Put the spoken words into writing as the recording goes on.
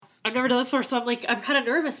I've never done this before, so I'm like, I'm kind of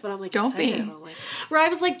nervous, but I'm like, don't be. Like, where I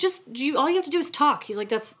was like, all you have to do is talk. He's like,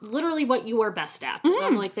 that's literally what you are best at. And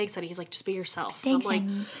I'm like, thanks, honey. He's like, just be yourself. Thanks, I'm like,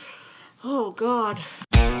 honey. oh, God.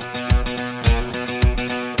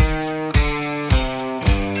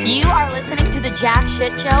 You are listening to The Jack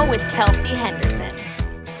Shit Show with Kelsey Henderson.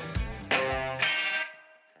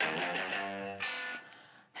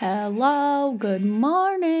 Hello, good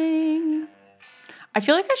morning. I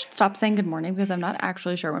feel like I should stop saying good morning because I'm not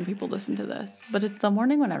actually sure when people listen to this, but it's the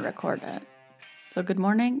morning when I record it. So good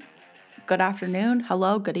morning, good afternoon,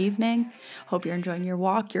 hello, good evening. Hope you're enjoying your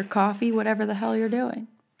walk, your coffee, whatever the hell you're doing.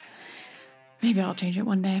 Maybe I'll change it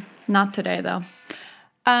one day. Not today, though.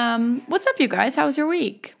 What's up, you guys? How was your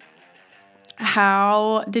week?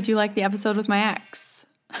 How did you like the episode with my ex?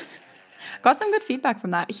 Got some good feedback from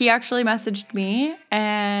that. He actually messaged me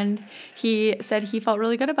and he said he felt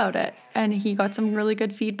really good about it. And he got some really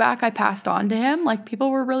good feedback I passed on to him. Like, people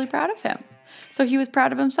were really proud of him. So he was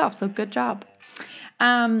proud of himself. So good job.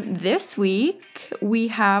 This week we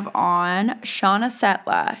have on Shauna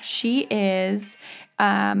Setla. She is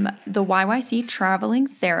the YYC traveling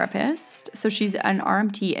therapist. So she's an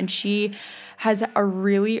RMT and she has a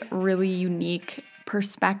really, really unique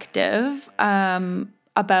perspective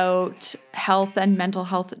about health and mental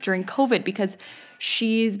health during COVID, because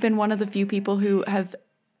she's been one of the few people who have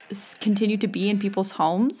continued to be in people's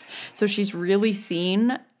homes. So she's really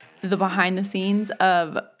seen the behind the scenes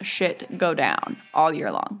of shit go down all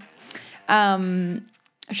year long.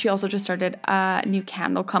 She also just started a new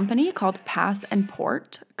candle company called Pass and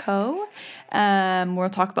Port Co. We'll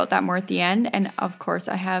talk about that more at the end. And of course,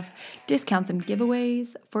 I have discounts and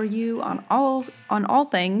giveaways for you on all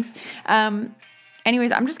things.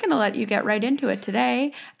 Anyways, I'm just going to let you get right into it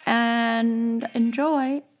today and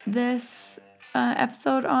enjoy this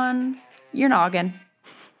episode on your noggin.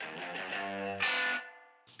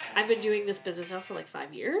 I've been doing this business now for like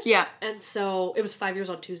 5 years. Yeah. And so it was 5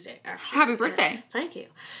 years on Tuesday, actually. Happy birthday. Thank you.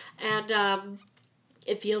 And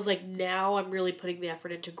it feels like now I'm really putting the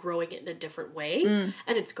effort into growing it in a different way. And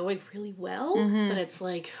it's going really well. But it's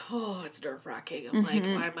like, oh, it's nerve-wracking. I'm like,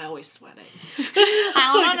 why am I always sweating?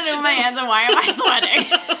 I don't know what to do with my hands and why am I sweating?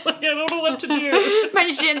 Like, I don't know what to do. My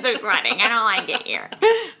shins are sweating. I don't like it here.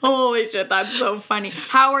 Holy shit, that's so funny.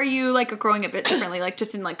 How are you, like, growing a bit differently? Like,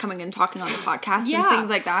 just in, like, coming and talking on the podcast and things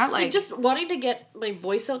like that? Like, just wanting to get my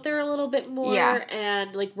voice out there a little bit more. Yeah.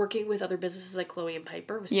 And, like, working with other businesses like Chloe and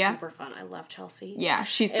Piper was super fun. I love Chelsea. Yeah,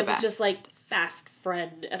 she's the best. It was just, like, fast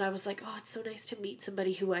friend. And I was like, oh, it's so nice to meet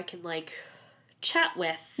somebody who I can, like, chat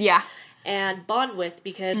with. Yeah. And bond with,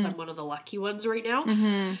 because I'm one of the lucky ones right now.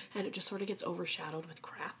 And it just sort of gets overshadowed with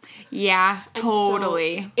crap. Yeah,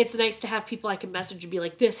 totally. So it's nice to have people I can message and be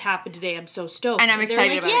like, this happened today, I'm so stoked. And I'm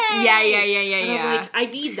excited about it. Yeah. And I'm like, I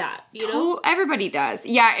need that, you know? Everybody does.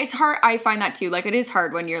 Yeah, it's hard. I find that too. Like, it is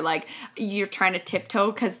hard when you're like, you're trying to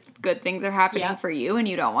tiptoe because good things are happening for you and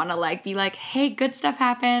you don't want to like be like, hey, good stuff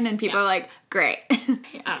happened. And people are like, great. I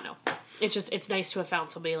don't know. It's nice to have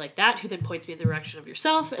found somebody like that who then points me in the direction of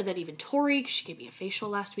yourself. And then even Tori, because she gave me a facial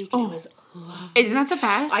last week. And it was lovely. Isn't that the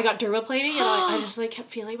best? I got dermaplaning and I just like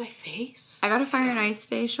kept feeling my face. I got a Fire and Ice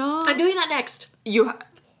facial. I'm doing that next.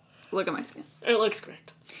 Look at my skin. It looks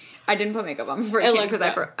great. I didn't put makeup on before I came because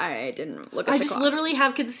I didn't look at the I just literally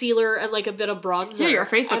have concealer and like a bit of bronzer. Yeah, your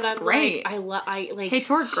face looks great. Like, hey,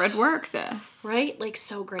 Tori, good work, sis. Right? Like,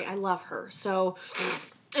 so great. I love her. So...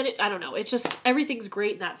 And I don't know, it's just, everything's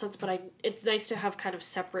great in that sense, but it's nice to have kind of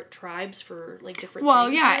separate tribes for, like, different things. Well,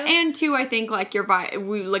 yeah, you know? and too, I think, like, your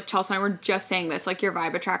vibe, like, Chelsea and I were just saying this, like, your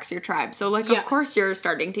vibe attracts your tribe. So, like, of course you're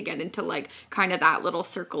starting to get into, like, kind of that little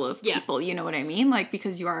circle of people, you know what I mean? Like,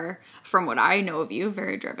 because you are, from what I know of you,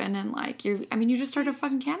 very driven, and, like, you just started a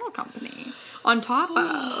fucking candle company on top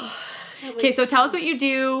of. Okay, so tell us what you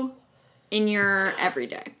do in your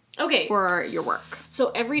everyday. Okay. For your work.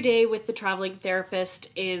 So every day with the traveling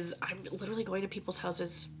therapist is, I'm literally going to people's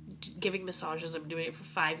houses, giving massages. I'm doing it for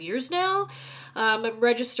 5 years now. I'm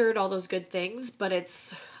registered, all those good things, but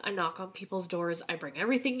it's, I knock on people's doors. I bring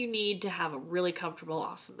everything you need to have a really comfortable,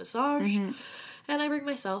 awesome massage. And I bring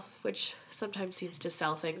myself, which sometimes seems to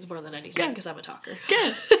sell things more than anything because I'm a talker.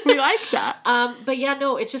 Good. We like that. But yeah,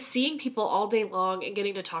 no, it's just seeing people all day long and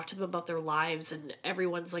getting to talk to them about their lives and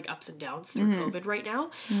everyone's like ups and downs through COVID right now.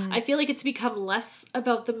 I feel like it's become less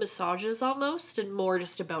about the massages almost and more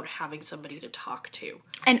just about having somebody to talk to.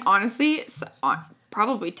 And honestly,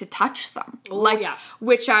 probably to touch them. Oh, like,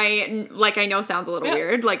 which I know sounds a little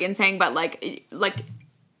weird, like in saying, but like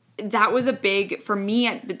that was a big, for me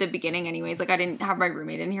at the beginning anyways, like I didn't have my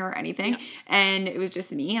roommate in here or anything. Yeah. And it was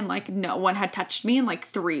just me and like no one had touched me in like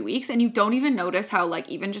 3 weeks. And you don't even notice how like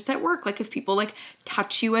even just at work, like if people like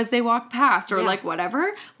touch you as they walk past or like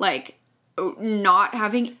whatever, like not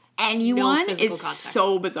having anyone is contact.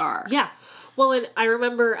 So bizarre. Yeah. Well, and I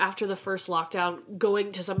remember after the first lockdown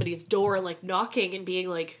going to somebody's door and like knocking and being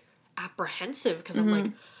like apprehensive because I'm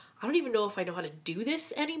like, I don't even know if I know how to do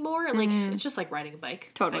this anymore. And like, it's just like riding a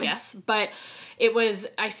bike, totally, I guess. But it was,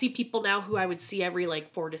 I see people now who I would see every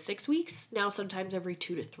like 4 to 6 weeks, now sometimes every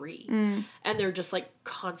 2 to 3. And they're just like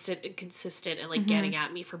constant and consistent and like getting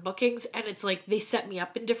at me for bookings. And it's like, they set me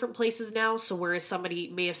up in different places now. So whereas somebody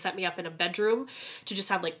may have set me up in a bedroom to just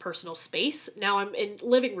have like personal space, now I'm in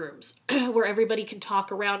living rooms where everybody can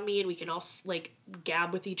talk around me and we can all like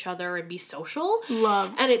gab with each other and be social.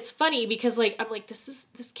 Love. And it's funny because like, I'm like,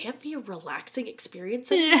 this can't be a relaxing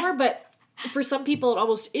experience anymore. But for some people, it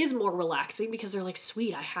almost is more relaxing because they're like,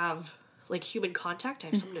 sweet, I have like human contact. I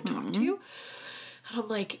have someone to talk to. And I'm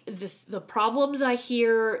like, the problems I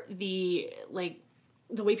hear, the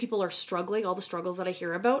way people are struggling, all the struggles that I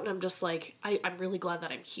hear about. And I'm just like, I'm really glad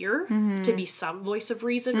that I'm here to be some voice of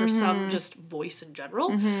reason or some just voice in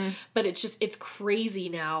general. But it's crazy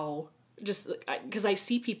now. Just because I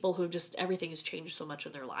see people who have just, everything has changed so much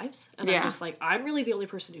in their lives. And I'm just like, I'm really the only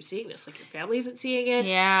person who's seeing this. Like, your family isn't seeing it.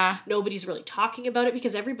 Yeah. Nobody's really talking about it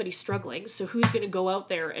because everybody's struggling. So who's going to go out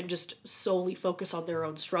there and just solely focus on their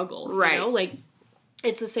own struggle? Right. You know, like,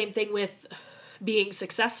 it's the same thing with being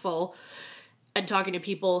successful and talking to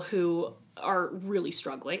people who are really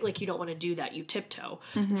struggling. Like, you don't want to do that. You tiptoe.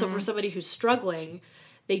 So for somebody who's struggling,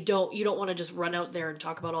 you don't want to just run out there and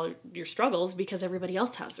talk about all your struggles because everybody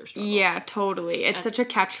else has their struggles. Yeah, totally. It's such a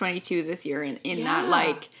catch-22 this year in that,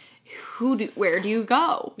 like, where do you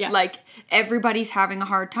go? Yeah. Like, everybody's having a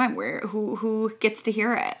hard time. Who gets to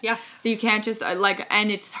hear it? Yeah. You can't just,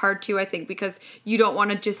 and it's hard too, I think, because you don't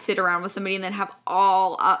want to just sit around with somebody and then have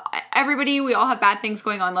we all have bad things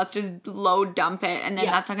going on. Let's just load dump it. And then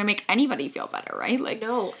that's not going to make anybody feel better, right? Like,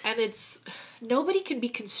 no. And nobody can be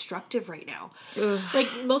constructive right now. Ugh. Like,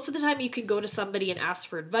 most of the time you can go to somebody and ask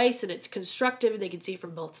for advice and it's constructive and they can see it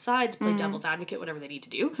from both sides, play devil's advocate, whatever they need to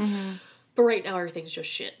do. But right now everything's just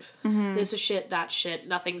shit. This is shit, that's shit,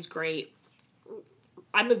 nothing's great.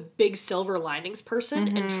 I'm a big silver linings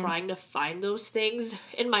person and trying to find those things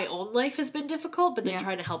in my own life has been difficult, but then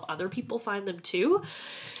trying to help other people find them too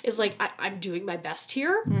is like, I'm doing my best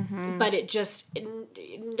here, but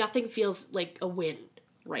nothing feels like a win.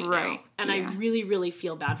 Right now. And I really, really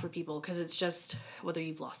feel bad for people because it's just whether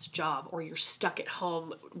you've lost a job or you're stuck at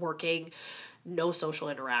home working, no social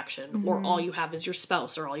interaction, or all you have is your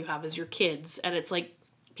spouse or all you have is your kids. And it's like,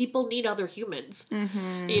 people need other humans.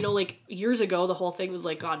 You know, like years ago, the whole thing was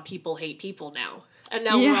like, God, people hate people now. And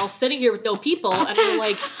now we're all sitting here with no people, and we're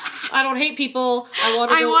like, I don't hate people. I want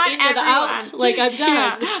to go into the out. Like, I'm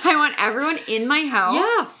done. I want everyone in my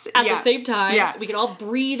house. At the same time. We can all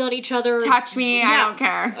breathe on each other. Touch me. I don't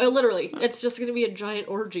care. Literally. It's just going to be a giant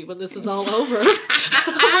orgy when this is all over. And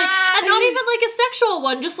not even like a sexual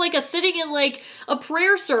one. Just like a sitting in like a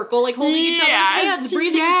prayer circle, like holding each other's hands,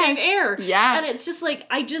 breathing the same air. Yeah. And it's just like,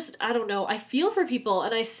 I don't know. I feel for people,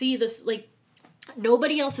 and I see this like,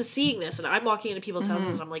 nobody else is seeing this, and I'm walking into people's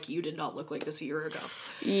houses and I'm like, you did not look like this a year ago.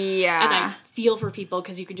 Yeah. And I feel for people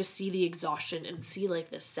because you can just see the exhaustion and see like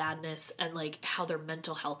this sadness and like how their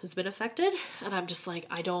mental health has been affected. And I'm just like,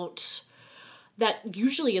 that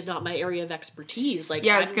usually is not my area of expertise. Like,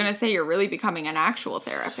 I was gonna say, you're really becoming an actual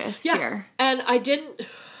therapist here. And I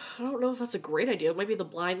don't know if that's a great idea. It might be the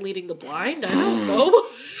blind leading the blind. I don't know.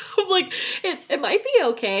 I'm like, it might be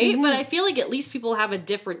okay, but I feel like at least people have a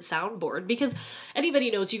different soundboard because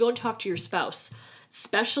anybody knows you go and talk to your spouse,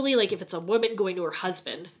 especially like if it's a woman going to her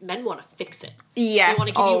husband, men want to fix it. Yes, they want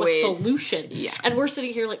to give you a solution. Yeah. And we're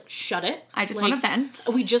sitting here like, shut it. I just want to vent.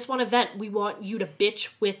 We just want to vent. We want you to bitch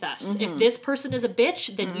with us. If this person is a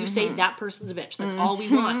bitch, then you say that person's a bitch. That's all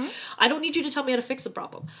we want. I don't need you to tell me how to fix the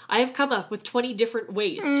problem. I have come up with 20 different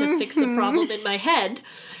ways to fix the problem in my head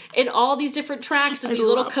in all these different tracks and these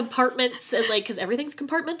little compartments and like, because everything's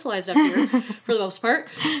compartmentalized up here for the most part.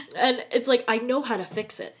 And it's like, I know how to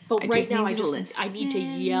fix it. But right now I need to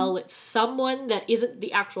yell at someone that isn't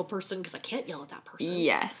the actual person because I can't yell at that person.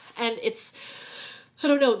 Yes. And it's, I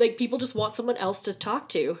don't know, like people just want someone else to talk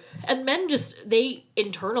to. And men they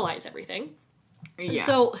internalize everything. Yeah.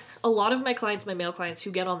 So a lot of my clients, my male clients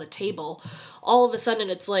who get on the table, all of a sudden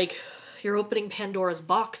it's like, you're opening Pandora's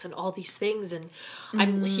box and all these things, and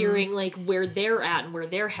I'm hearing like where they're at and where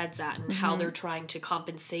their head's at and how they're trying to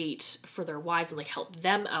compensate for their wives and like help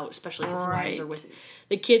them out, especially because the wives are with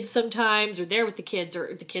the kids sometimes, or they're with the kids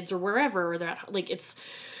are wherever, or they're at, like, it's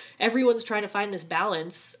everyone's trying to find this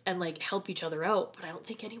balance and like help each other out, but I don't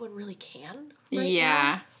think anyone really can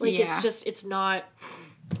now. Like it's not,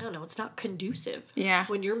 I don't know, it's not conducive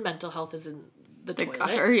when your mental health is in the toilet.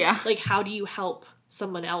 Gutter, like, how do you help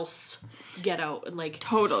someone else get out? And like,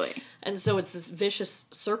 totally. And so it's this vicious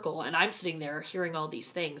circle, and I'm sitting there hearing all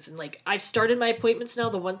these things, and like, I've started my appointments now.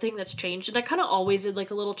 The one thing that's changed, and I kind of always did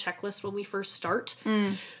like a little checklist when we first start,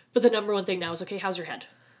 but the number one thing now is, okay, how's your head?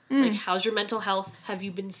 Like, how's your mental health? Have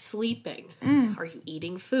you been sleeping? Are you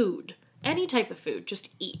eating food? Any type of food, just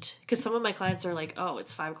eat. Because some of my clients are like, oh,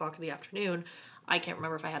 it's 5 o'clock in the afternoon. I can't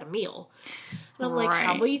remember if I had a meal. And I'm like,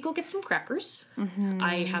 how about you go get some crackers?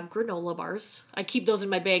 I have granola bars. I keep those in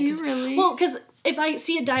my bag. Do you really? Well, because if I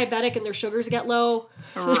see a diabetic and their sugars get low,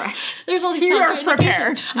 there's all these you are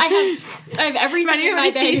prepared. I have everything in my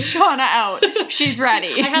bag. Shauna out. She's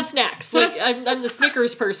ready. I have snacks. Like, I'm the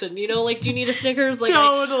Snickers person, you know? Like, do you need a Snickers? Like,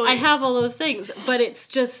 totally. I have all those things. But it's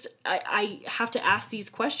just, I have to ask these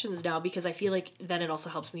questions now because I feel like then it also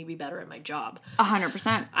helps me be better at my job.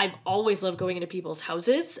 100%. I've always loved going into people's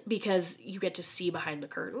houses because you get to see behind the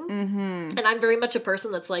curtain. And I'm very much a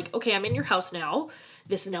person that's like, okay, I'm in your house now.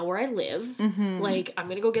 This is now where I live. Like, I'm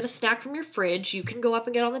going to go get a snack from your fridge. You can go up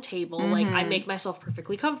and get on the table. Like, I make myself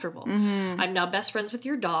perfectly comfortable. I'm now best friends with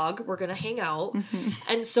your dog. We're going to hang out.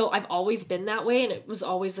 And so I've always been that way. And it was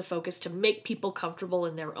always the focus to make people comfortable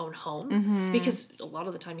in their own home. Because a lot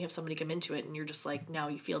of the time you have somebody come into it and you're just like, now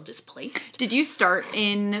you feel displaced. Did you start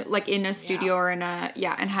in a studio or in a,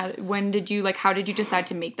 and how did you decide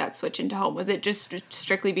to make that switch into home? Was it just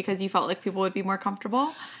strictly because you felt like people would be more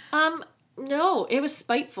comfortable? No, it was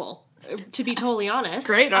spiteful, to be totally honest.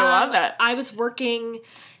 Great, I love it. I was working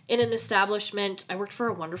in an establishment. I worked for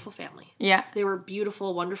a wonderful family. Yeah. They were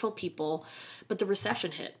beautiful, wonderful people, but the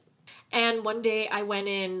recession hit. And one day I went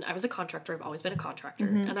in, I was a contractor, I've always been a contractor,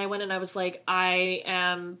 and I went in, I was like, I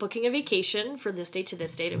am booking a vacation for this date to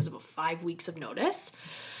this date. It was about 5 weeks of notice.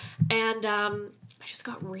 And I just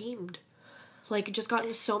got reamed. Like, just got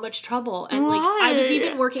in so much trouble. And, like, I was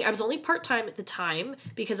even working, I was only part-time at the time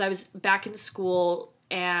because I was back in school,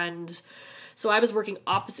 and so I was working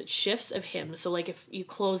opposite shifts of him. So, like, if you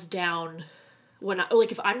close down,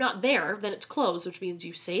 if I'm not there, then it's closed, which means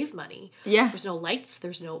you save money. Yeah. There's no lights,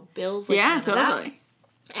 there's no bills. Like, yeah, totally.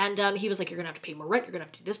 And he was like, you're going to have to pay more rent, you're going to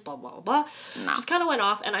have to do this, blah, blah, blah. No. Just kind of went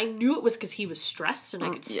off, and I knew it was because he was stressed, and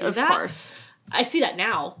I could see that. Of course. I see that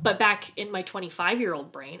now, but back in my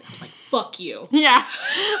 25-year-old brain, I was like, fuck you. Yeah.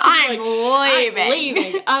 I'm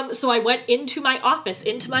leaving. So I went into my office,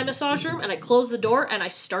 into my massage room, and I closed the door, and I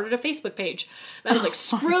started a Facebook page. And I was like,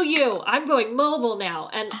 screw you. I'm going mobile now.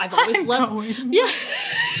 And I've always loved... Yeah.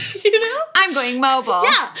 You know? I'm going mobile.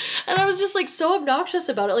 Yeah. And I was just, like, so obnoxious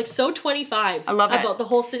about it. Like, so 25. I love it. About the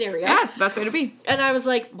whole scenario. Yeah, it's the best way to be. And I was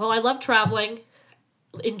like, well, I love traveling.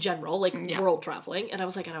 In general, like world traveling. And I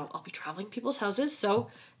was like, I'll be traveling people's houses. So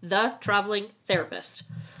the traveling therapist.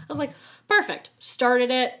 I was like, perfect.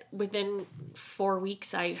 Started it. Within 4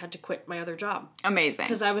 weeks, I had to quit my other job. Amazing.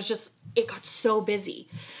 Because I was just, it got so busy.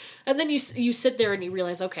 And then you sit there and you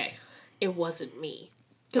realize, okay, it wasn't me.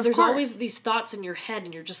 Because there's always these thoughts in your head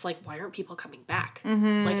and you're just like, why aren't people coming back? Like,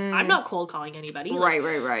 I'm not cold calling anybody. Like,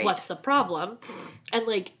 right. What's the problem? And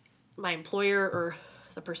like, my employer or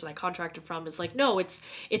the person I contracted from is like, no, it's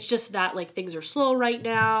just that, like, things are slow right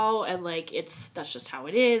now, and like, that's just how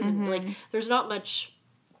it is, and like, there's not much.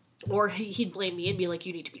 Or he'd blame me and be like,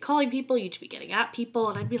 you need to be calling people, you need to be getting at people,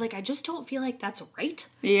 and I'd be like, I just don't feel like that's right.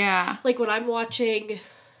 Yeah. Like, when I'm watching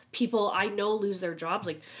people I know lose their jobs,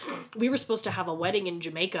 like, we were supposed to have a wedding in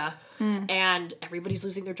Jamaica, and everybody's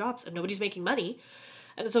losing their jobs, and nobody's making money.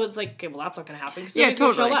 And so it's like, okay, well, that's not going to happen. Because nobody's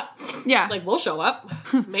going to show up. Yeah. Like, we'll show up.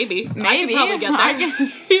 Maybe. I can probably get there.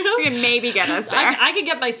 You know? You can maybe get us there. I can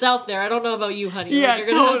get myself there. I don't know about you, honey. Yeah, like, you're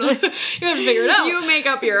gonna have to figure it out. You make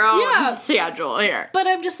up your own schedule here. But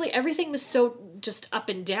I'm just like, everything was so just up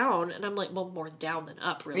and down. And I'm like, well, more down than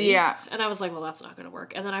up, really. Yeah. And I was like, well, that's not going to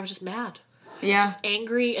work. And then I was just mad. Yeah. Just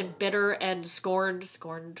angry and bitter and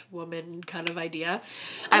scorned woman kind of idea.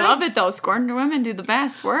 And I love it, though. Scorned women do the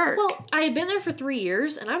best work. Well, I had been there for 3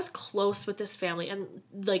 years, and I was close with this family. And,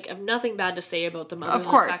 like, I have nothing bad to say about them other than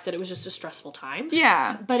the fact that it was just a stressful time.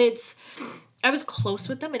 Yeah. But I was close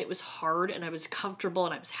with them, and it was hard, and I was comfortable,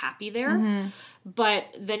 and I was happy there. But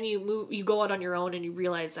then you go out on your own, and you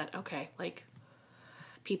realize that, okay, like,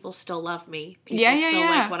 people still love me. People still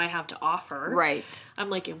like what I have to offer. Right. I'm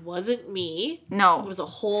like, it wasn't me. No. It was a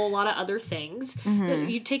whole lot of other things.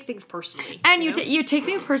 You take things personally. And you take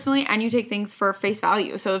things personally, and you take things for face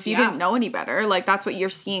value. So if you didn't know any better, like, that's what you're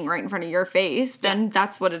seeing right in front of your face, then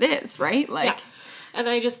that's what it is, right? Like, and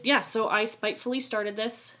I just, so I spitefully started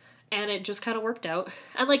this, and it just kind of worked out.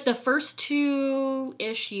 And, like, the first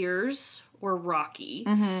 2-ish years were rocky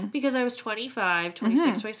because I was 25,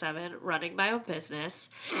 26, 27, running my own business.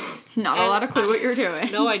 Not a lot of clue what you're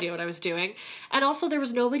doing. No idea what I was doing. And also, there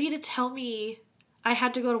was nobody to tell me I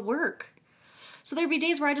had to go to work. So there'd be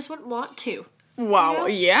days where I just wouldn't want to. Wow,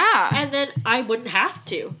 yeah. And then I wouldn't have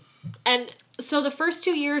to. And so the first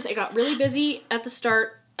 2 years, I got really busy at the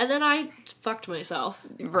start. And then I fucked myself,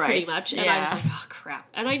 pretty much. And I was like, oh, crap.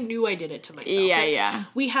 And I knew I did it to myself. Yeah.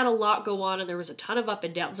 We had a lot go on, and there was a ton of up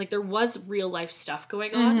and downs. Like, there was real life stuff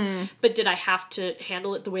going on. But did I have to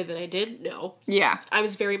handle it the way that I did? No. Yeah. I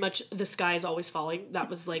was very much, the sky is always falling. That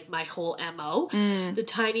was, like, my whole MO. The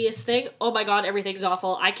tiniest thing, oh my God, everything's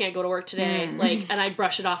awful. I can't go to work today. Like, and I'd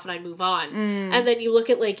brush it off and I'd move on. And then you look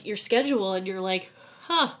at, like, your schedule, and you're like,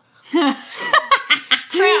 huh. Crap.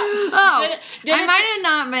 Oh, I might have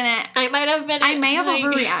not been it. I might have been. I may have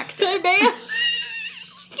overreacted. I may have.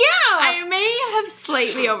 I may have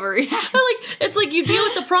slightly overreacted. Like, it's like you deal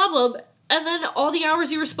with the problem, and then all the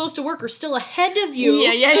hours you were supposed to work are still ahead of you.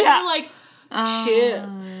 Yeah. And you're like,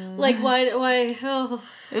 shit. Like, why? Oh,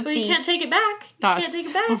 but you can't take it back. You can't take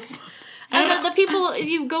it back. And then the people,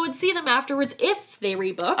 you go and see them afterwards if they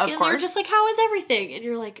rebook, and they're just like, how is everything? And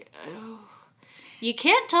you're like, oh. You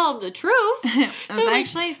can't tell them the truth. It was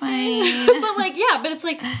actually fine. But like, but it's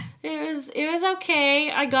like, it was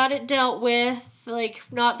okay. I got it dealt with. Like,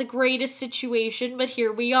 not the greatest situation, but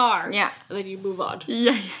here we are. Yeah. And then you move on.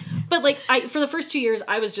 Yeah. But like, for the first 2 years,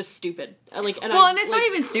 I was just stupid. And it's not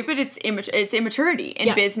even stupid. It's immaturity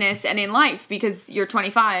in business and in life, because you're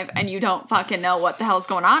 25 and you don't fucking know what the hell's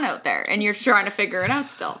going on out there, and you're trying to figure it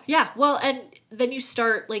out still. Yeah. Well, and then you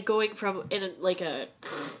start like going from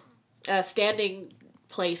a standing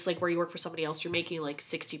place, like where you work for somebody else, you're making like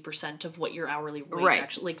 60% of what your hourly wage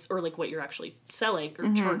actually, like, or like what you're actually selling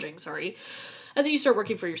or charging, sorry. And then you start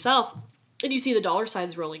working for yourself, and you see the dollar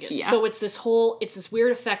signs rolling in. Yeah. So it's this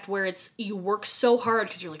weird effect where you work so hard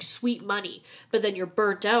because you're like, sweet money, but then you're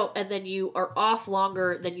burnt out, and then you are off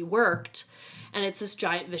longer than you worked. And it's this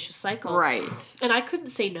giant vicious cycle. Right. And I couldn't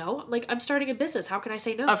say no. I'm like, I'm starting a business. How can I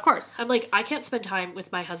say no? Of course. I'm like, I can't spend time with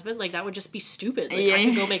my husband. Like, that would just be stupid. Like, I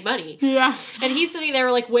can go make money. Yeah. And he's sitting there,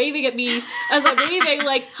 like, waving at me as I'm waving,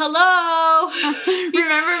 like, hello.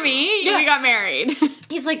 Remember me? Yeah. We got married.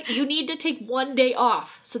 He's like, you need to take one day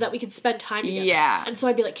off so that we can spend time together. Yeah. And so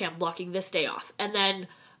I'd be like, okay, I'm blocking this day off. And then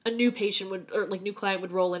a new new client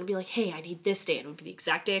would roll in and be like, hey, I need this day. And it would be the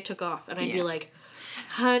exact day I took off. And I'd be like,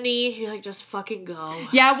 honey, you're like, just fucking go.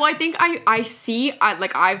 Yeah, well, I think I see,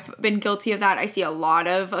 I've been guilty of that. I see a lot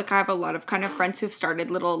of, I have a lot of kind of friends who've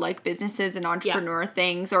started little, like, businesses and entrepreneur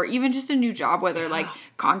things, or even just a new job, whether, like,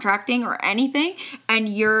 contracting or anything, and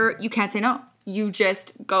you can't say no. You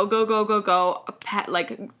just go,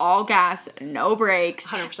 like, all gas, no brakes.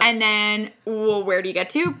 100%. And then, well, where do you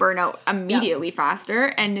get to? Burnout immediately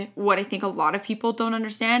faster. And what I think a lot of people don't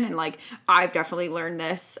understand, and, like, I've definitely learned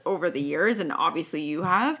this over the years, and obviously you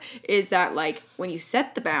have, is that, like, when you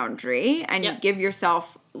set the boundary and you give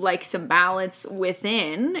yourself, like, some balance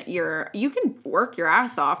within you can work your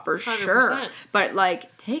ass off for 100%. Sure, but,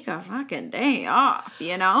 like, take a fucking day off,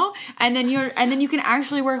 you know, and then you can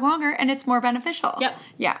actually work longer, and it's more beneficial. Yep.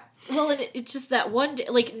 Yeah. Well, and it's just that one day,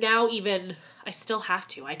 like, now even I still have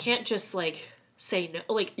to. I can't just, like, say no.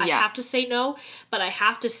 Like, I have to say no, but I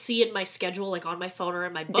have to see in my schedule, like, on my phone or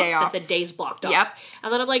in my book, that the day's blocked off.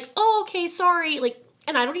 And then I'm like, oh, okay, sorry, like.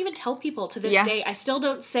 And I don't even tell people to this day. I still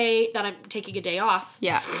don't say that I'm taking a day off.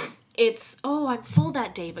 Yeah. It's, oh, I'm full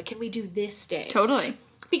that day, but can we do this day? Totally.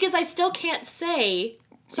 Because I still can't say,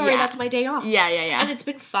 sorry, that's my day off. Yeah. And it's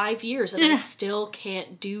been 5 years, and I still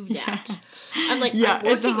can't do that. I'm like, I'm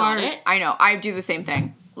working on it. I know. I do the same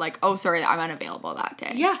thing. Like, oh, sorry, I'm unavailable that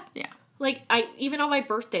day. Yeah. Yeah. Like, even on my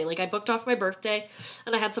birthday, like, I booked off my birthday,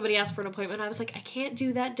 and I had somebody ask for an appointment, and I was like, I can't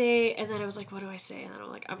do that day, and then I was like, what do I say? And then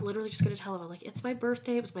I'm like, I'm literally just going to tell him, I'm like, it's my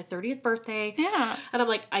birthday, it was my 30th birthday. Yeah. And I'm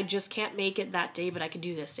like, I just can't make it that day, but I can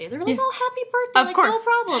do this day. And they're like, oh, happy birthday. Of course. No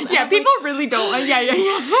problem. And yeah, people like, really don't.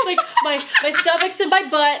 Like, my stomach's in my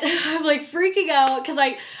butt. I'm, like, freaking out, because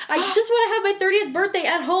I just want to have my 30th birthday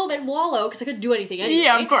at home and wallow, because I couldn't do anything anyway.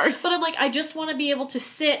 Yeah, of course. But I'm like, I just want to be able to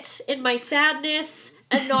sit in my sadness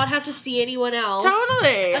and not have to see anyone else.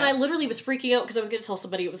 Totally. And I literally was freaking out because I was going to tell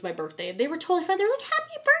somebody it was my birthday, and they were totally fine. They were like,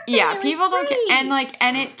 "Happy birthday!" Yeah, like, people don't great. get,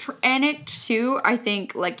 and it too, I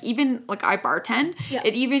think, like, even, like, I bartend,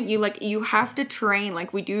 it even, you have to train,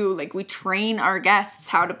 like, we train our guests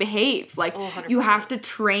how to behave, like, you have to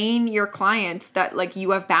train your clients that, like,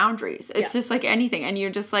 you have boundaries. It's just like anything, and you're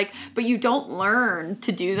just like, but you don't learn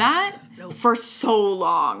to do that for so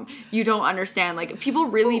long. You don't understand, like, people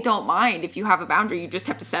really don't mind if you have a boundary, you just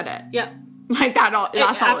have to set it. Yeah. Like, that's all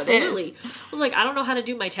Absolutely. it is. I was like, I don't know how to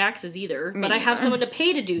do my taxes either, but I have someone to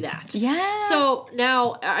pay to do that. Yeah. So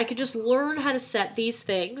now I could just learn how to set these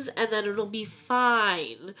things, and then it'll be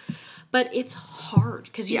fine. But it's hard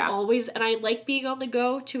because you always, and I like being on the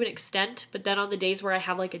go to an extent, but then on the days where I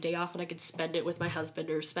have like a day off and I could spend it with my husband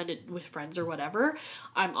or spend it with friends or whatever,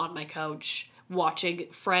 I'm on my couch watching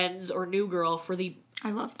Friends or New Girl for the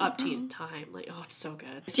upteen time. Like, oh, it's so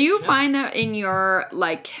good. Do you find that in your,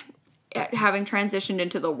 like, having transitioned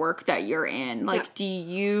into the work that you're in, like, do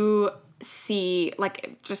you see,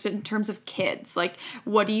 like, just in terms of kids, like,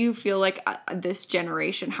 what do you feel like this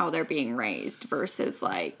generation, how they're being raised versus,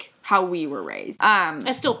 like, how we were raised?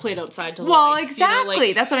 I still played outside till the well, lights, exactly. You know,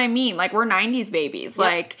 like, that's what I mean. Like, we're 90s babies.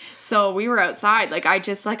 Like, so we were outside. Like, I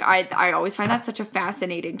just, like, I always find that such a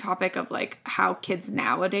fascinating topic of, like, how kids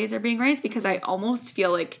nowadays are being raised, because I almost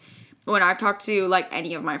feel like when I've talked to, like,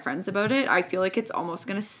 any of my friends about it, I feel like it's almost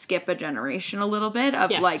going to skip a generation a little bit of,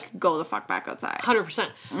 like, go the fuck back outside. 100%.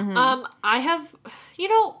 I have,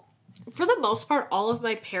 for the most part, all of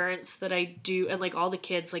my parents that I do, and, like, all the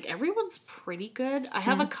kids, like, everyone's pretty good. I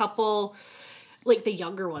have a couple, like, the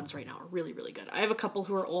younger ones right now are really, really good. I have a couple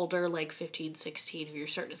who are older, like 15, 16, who you're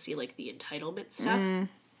starting to see, like, the entitlement stuff. And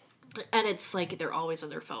it's, like, they're always on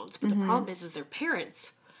their phones. But the problem is their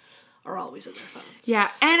parents are always in their phones. Yeah,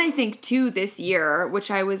 and I think, too, this year, which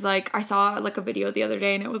I was, like, I saw, like, a video the other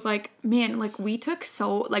day, and it was, like, man, like, we took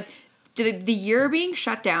so, like, the year being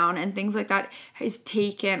shut down and things like that has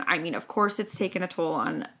taken, I mean, of course, it's taken a toll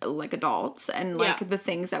on, like, adults and, like, the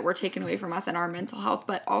things that were taken away from us and our mental health,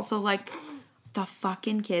 but also, like, the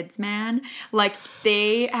fucking kids, man. Like,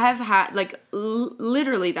 they have had, like,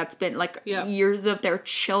 literally that's been, like, years of their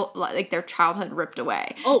their childhood ripped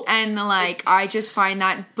away. Oh. And, like, I just find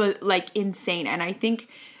that, but, like, insane. And I think,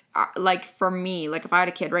 like, for me, like, if I had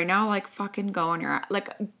a kid right now, like, fucking go on your, like,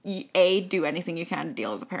 A, do anything you can to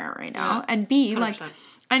deal as a parent right now. And B,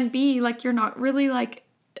 100%. Like, you're not really, like,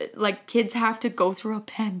 kids have to go through a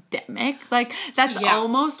pandemic. Like, that's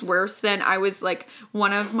almost worse than, I was, like,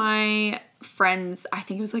 one of my friends, I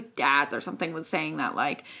think it was, like, dads or something, was saying that,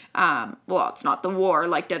 like, well, it's not the war,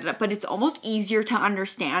 like, but it's almost easier to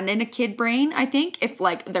understand in a kid brain, I think, if,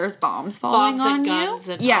 like, there's bombs falling on you. And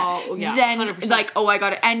then, 100%. like, oh, I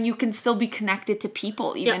got it. And you can still be connected to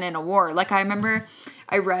people, even in a war. Like, I remember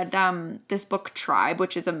I read this book, Tribe,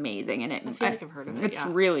 which is amazing, and I feel like I've heard of it, it's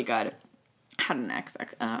really good. Had an ex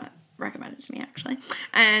recommended to me, actually,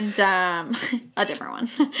 and a different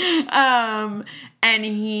one. And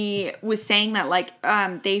he was saying that, like,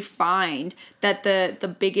 they find that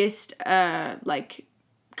the biggest like,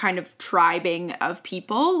 kind of tribing of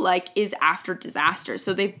people, like, is after disasters.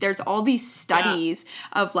 So there's all these studies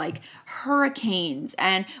of, like, hurricanes,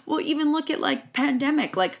 and we'll even look at, like,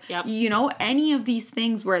 pandemic, like, any of these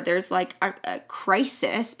things where there's, like, a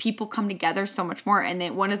crisis, people come together so much more. And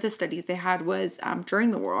then one of the studies they had was during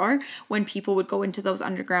the war, when people would go into those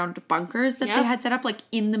underground bunkers that they had set up, like,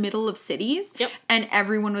 in the middle of cities, and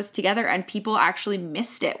everyone was together, and people actually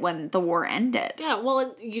missed it when the war ended. Yeah, well,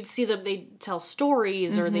 and you'd see them, they'd tell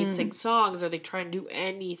stories, or they'd sing songs, or they'd try and do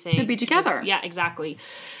anything. They'd be together. Exactly.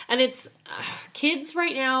 And it's, kids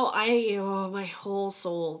right now, my whole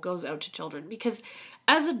soul goes out to children, because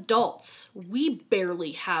as adults, we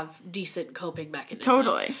barely have decent coping mechanisms.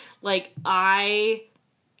 Totally. Like,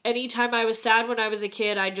 anytime I was sad when I was a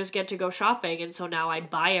kid, I'd just get to go shopping, and so now I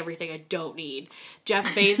buy everything I don't need. Jeff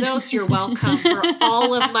Bezos, you're welcome for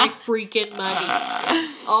all of my freaking money.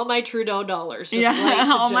 All my Trudeau dollars. Just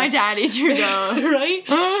all my daddy Trudeau. Right?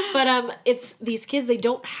 But it's these kids, they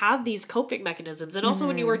don't have these coping mechanisms. And also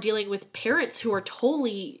when you are dealing with parents who are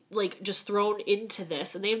totally, like, just thrown into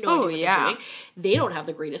this, and they have no idea what they're doing, they don't have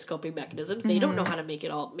the greatest coping mechanisms. They don't know how to make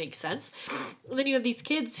it all make sense. And then you have these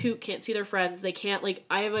kids who can't see their friends. They can't, like,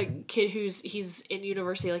 I have a kid he's in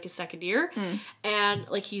university, like, his second year, and,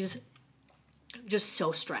 like, he's just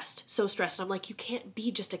so stressed. And I'm like, you can't be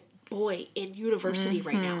just a boy in university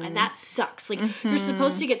right now, and that sucks. Like, you're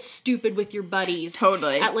supposed to get stupid with your buddies.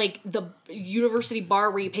 Totally. At, like, the university bar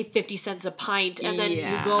where you pay 50 cents a pint, and then you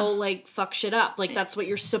go, like, fuck shit up. Like, that's what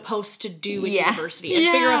you're supposed to do in university.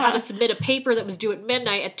 And figure out how to submit a paper that was due at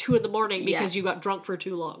midnight at 2 a.m. because you got drunk for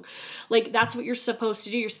too long. Like, that's what you're supposed to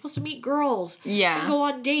do. You're supposed to meet girls. And go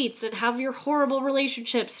on dates and have your horrible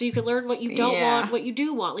relationships so you can learn what you don't want, what you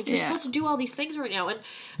do want. Like, you're supposed to do all these things right now, and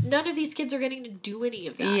none of these kids are getting to do any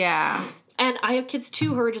of that. And I have kids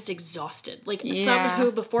too who are just exhausted. Like, some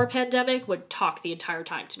who before pandemic would talk the entire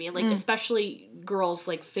time to me, and like especially girls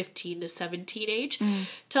like 15 to 17 age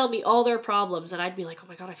tell me all their problems, and I'd be like, oh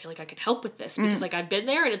my god, I feel like I can help with this because like I've been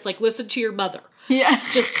there, and it's like, listen to your mother.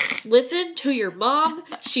 Just listen to your mom.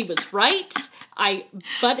 She was right.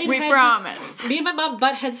 We promise. Me and my mom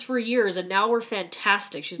butt heads for years, and now we're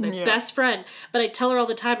fantastic. She's my best friend. But I tell her all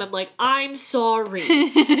the time, I'm like, I'm sorry.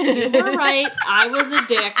 You were right. I was a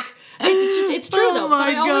dick. It's true though. But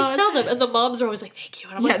I always tell them, and the moms are always like, "Thank you."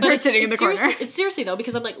 And I'm like, they're sitting in the corner. It's seriously though,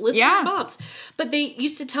 because I'm like, listen to your moms. But they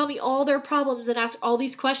used to tell me all their problems and ask all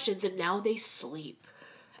these questions, and now they sleep.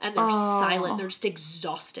 And they're silent. They're just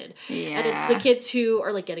exhausted. And it's the kids who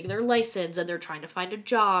are like getting their license, and they're trying to find a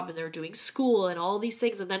job, and they're doing school and all these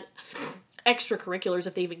things, and then extracurriculars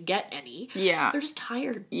if they even get any. They're just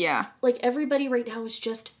tired. Like, everybody right now is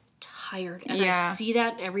just tired, and I see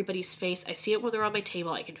that in everybody's face. I see it when they're on my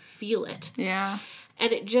table. I can feel it.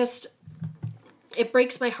 And it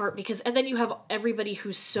breaks my heart because, and then you have everybody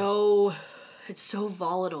who's it's so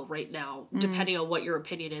volatile right now, depending on what your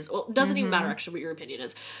opinion is. Well, it doesn't even matter actually what your opinion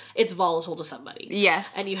is. It's volatile to somebody.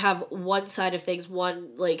 And you have one side of things,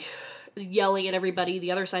 one like yelling at everybody,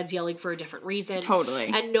 the other side's yelling for a different reason.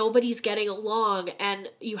 And nobody's getting along, and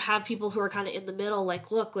you have people who are kind of in the middle,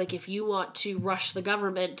 like, look, like, if you want to rush the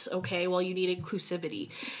government, okay, well, you need inclusivity.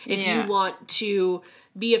 If you want to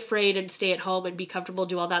be afraid and stay at home and be comfortable,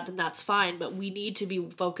 do all that, then that's fine, but we need to be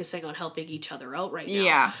focusing on helping each other out right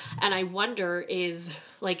now. And I wonder is,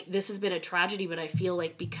 like, this has been a tragedy, but I feel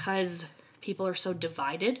like because people are so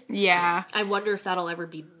divided. I wonder if that'll ever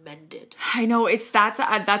be mended. I know,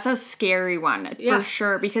 that's a scary one for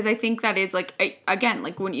sure, because I think that is like, again,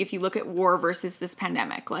 like if you look at war versus this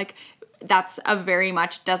pandemic, like that's a very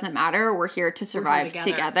much doesn't matter. We're here to survive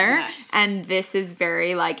together. And this is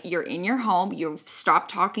very like, you're in your home, you've stopped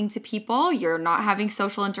talking to people, you're not having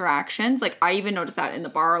social interactions. Like, I even noticed that in the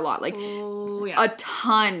bar a lot, like a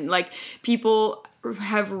ton. Like, people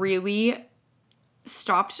have really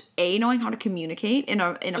stopped knowing how to communicate in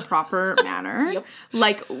a proper manner.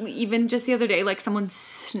 Like, even just the other day, like, someone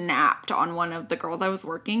snapped on one of the girls I was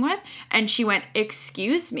working with, and she went,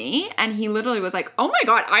 "Excuse me," and he literally was like, "Oh my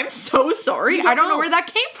god, I'm so sorry. I don't know where that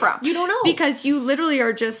came from." You don't know, because you literally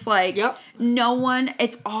are just like, no one.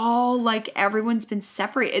 It's all like everyone's been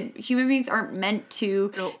separated. Human beings aren't meant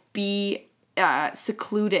to be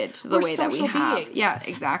secluded the way that we have. Beings. Yeah,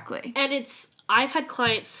 exactly. And I've had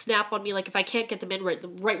clients snap on me, like, if I can't get them in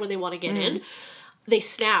right when they want to get in, they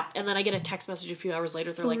snap, and then I get a text message a few hours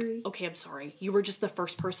later. They're like, okay, I'm sorry. You were just the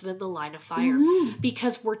first person in the line of fire.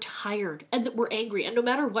 Because we're tired, and we're angry. And no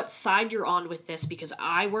matter what side you're on with this, because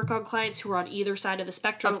I work on clients who are on either side of the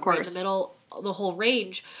spectrum, or in the middle, the whole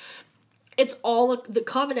range, it's all, the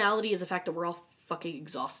commonality is the fact that we're all fucking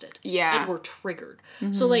exhausted. And we're triggered.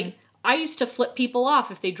 So, like, I used to flip people off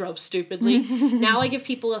if they drove stupidly. Now I give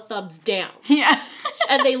people a thumbs down.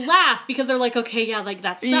 And they laugh because they're like, okay, like,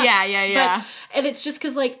 that sucks. But, and it's just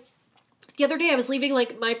because, like, the other day I was leaving,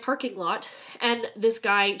 like, my parking lot, and this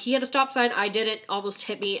guy, he had a stop sign, I didn't, almost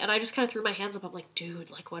hit me, and I just kind of threw my hands up. I'm like, dude,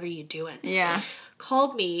 like, what are you doing?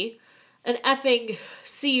 Called me an effing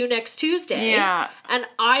see you next Tuesday. And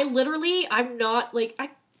I'm not, like, I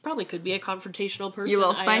probably could be a confrontational person. You a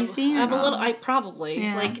little spicy? I'm a little,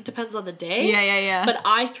 like, it depends on the day. But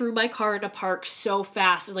I threw my car into park so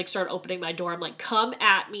fast and, like, started opening my door. I'm like, come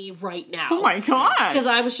at me right now. Oh my god. Because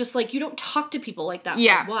I was just like, you don't talk to people like that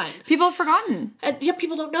for one. People have forgotten. And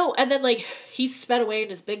people don't know. And then, like, he sped away in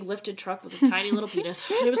his big lifted truck with his tiny little penis.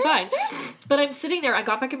 And it was fine. But I'm sitting there, I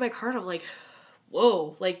got back in my car, and I'm like,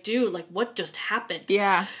 whoa, like, dude, like, what just happened?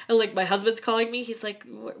 And, like, my husband's calling me. He's like,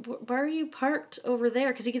 why are you parked over there?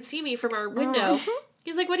 Because he can see me from our window.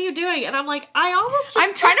 He's like, what are you doing? And I'm like, I'm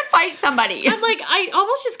trying to fight somebody. I'm like, I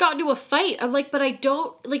almost just got into a fight. I'm like, but I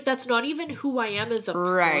don't, like, that's not even who I am as a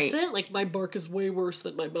person. Like, my bark is way worse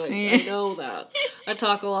than my bite. I know that. I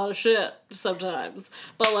talk a lot of shit sometimes.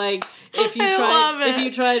 But, like, if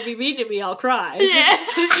you try and be mean to me, I'll cry. You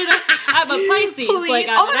know, I'm a Pisces. Please. Like,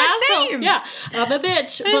 I'm an asshole. Same. Yeah, I'm a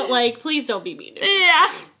bitch. But, like, please don't be mean to me.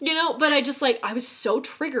 You know, but I just, like, I was so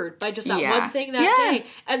triggered by just that one thing that day.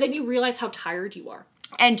 And then you realize how tired you are.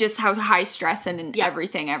 And just how high stress and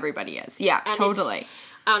everything everybody is. Yeah, and totally.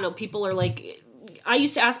 I don't know, people are like, I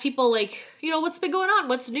used to ask people, like, you know, what's been going on?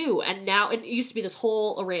 What's new? And now, it used to be this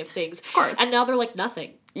whole array of things. Of course. And now they're like,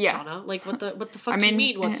 nothing. Yeah. Shauna. Like, what the fuck do you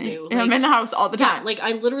mean, what's new? Like, I'm in the house all the time. Yeah, like,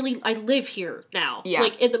 I live here now. Yeah.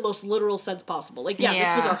 Like, in the most literal sense possible. Like,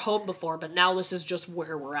 this was our home before, but now this is just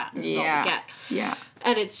where we're at. This is all we get. Yeah.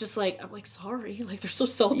 And it's just like, I'm like, sorry. Like, they're so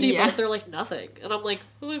salty about it. They're like, nothing. And I'm like,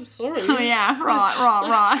 oh, I'm sorry. Oh, yeah.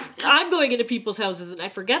 Raw. I'm going into people's houses and I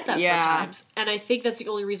forget that sometimes. And I think that's the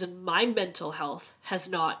only reason my mental health has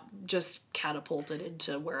not just catapulted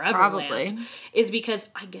into wherever land, is because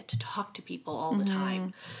I get to talk to people all the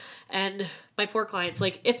time. And my poor clients,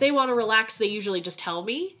 like, if they want to relax, they usually just tell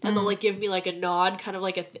me, and they'll, like, give me, like, a nod, kind of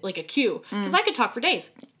like a cue, because I could talk for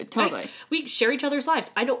days. Totally. Right? We share each other's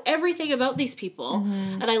lives. I know everything about these people,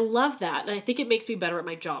 and I love that, and I think it makes me better at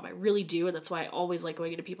my job. I really do, and that's why I always like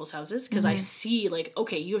going into people's houses, because I see, like,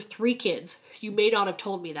 okay, you have 3 kids. You may not have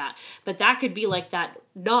told me that, but that could be, like, that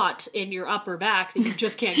knot in your upper back that you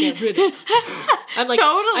just can't get rid of. I'm like,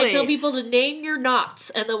 I tell people to name your knots,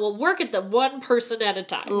 and then we'll work at them one person at a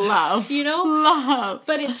time. Love. You know? Love.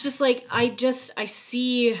 But it's just like, I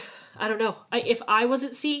see, I don't know. If I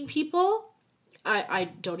wasn't seeing people, I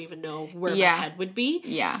don't even know where my head would be.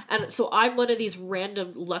 Yeah. And so I'm one of these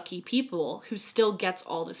random lucky people who still gets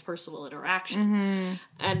all this personal interaction.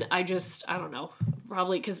 And I don't know.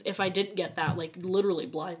 Probably because if I didn't get that, like, literally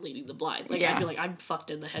blind leading the blind, like, I'd be like, I'm fucked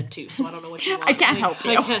in the head too, so I don't know what you want. I can't help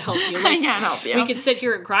you. I can't help you. Like, I can't help you. We can sit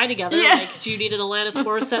here and cry together. Like, do you need an Alanis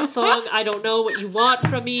Morissette song? I don't know what you want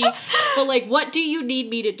from me. But, like, what do you need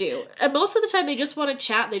me to do? And most of the time, they just want to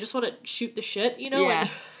chat. They just want to shoot the shit, you know? And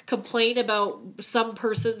complain about some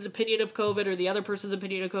person's opinion of COVID or the other person's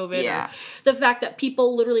opinion of COVID. Or the fact that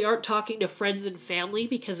people literally aren't talking to friends and family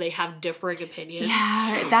because they have differing opinions.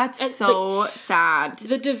 Yeah, that's so sad.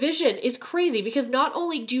 The division is crazy because not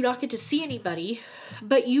only do you not get to see anybody,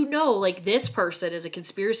 but you know, like, this person is a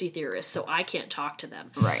conspiracy theorist, so I can't talk to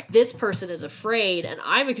them. Right. This person is afraid, and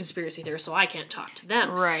I'm a conspiracy theorist, so I can't talk to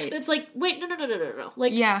them. Right. And it's like, wait, no.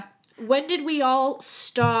 Like, when did we all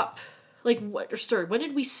stop... Like, when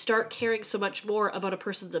did we start caring so much more about a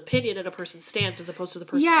person's opinion and a person's stance as opposed to the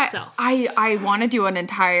person itself? I want to do an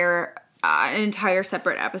entire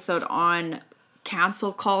separate episode on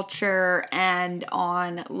cancel culture and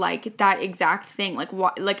on, like, that exact thing. Like,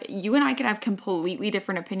 what, like, you and I can have completely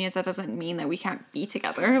different opinions. That doesn't mean that we can't be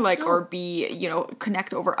together, like, or be, you know,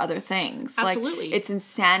 connect over other things. Absolutely. Like, it's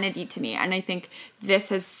insanity to me. And I think this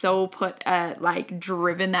has so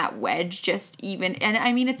driven that wedge just even, and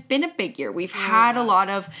I mean, it's been a big year. We've had a lot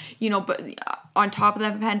of, you know, but on top of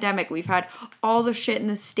the pandemic, we've had all the shit in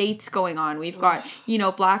the States going on. We've got, you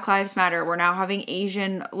know, Black Lives Matter. We're now having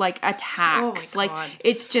Asian, like, attacks. Like,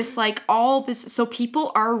 it's just like all this. So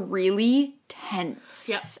people are really tense.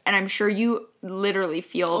 Yep. And I'm sure you literally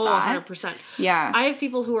feel that. 100%. Yeah. I have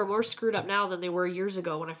people who are more screwed up now than they were years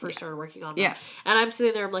ago when I first started working on them. Yeah. And I'm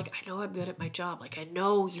sitting there, I'm like, I know I'm good at my job. Like, I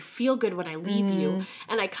know you feel good when I leave you.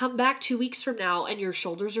 And I come back 2 weeks from now and your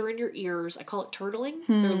shoulders are in your ears. I call it turtling.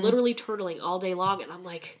 They're literally turtling all day long. And I'm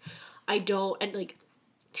like, and like,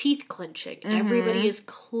 teeth clenching. Everybody is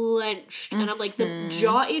clenched. And I'm like, the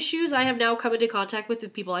jaw issues I have now come into contact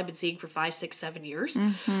with people I've been seeing for 5, 6, 7 years.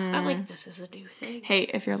 I'm like, this is a new thing. Hey,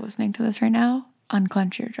 if you're listening to this right now,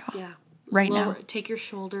 unclench your jaw. Yeah. Right now. Take your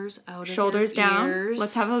shoulders out of shoulders your down. ears.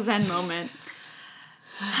 Let's have a Zen moment.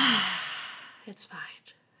 It's fine.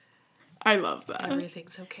 I love that.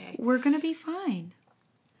 Everything's okay. We're gonna be fine.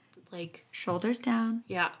 Like, shoulders down.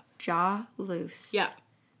 Yeah. Jaw loose. Yeah.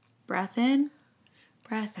 Breath in.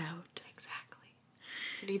 Breath out. Exactly.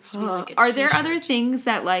 It needs to be like a Are there other things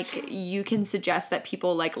that, like, you can suggest that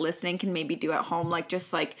people, like, listening can maybe do at home, like,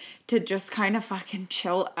 just, like, to just kind of fucking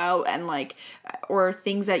chill out, and, like, or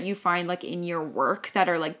things that you find, like, in your work that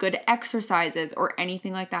are, like, good exercises or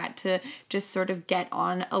anything like that to just sort of get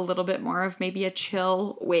on a little bit more of maybe a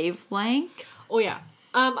chill wavelength? Oh, yeah.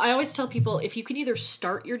 I always tell people, if you can either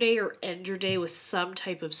start your day or end your day with some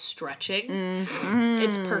type of stretching,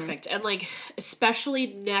 it's perfect. And, like, especially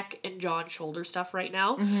neck and jaw and shoulder stuff right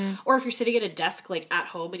now. Or if you're sitting at a desk, like, at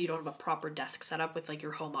home and you don't have a proper desk set up with, like,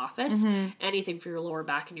 your home office, anything for your lower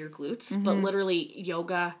back and your glutes. But literally,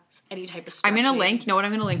 yoga, any type of stretching. I'm going to link, you know what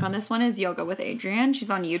I'm going to link on this one is Yoga with Adrienne. She's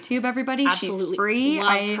on YouTube, everybody. Absolutely. She's free.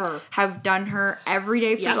 Love her. Have done her every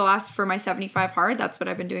day for my 75 hard. That's what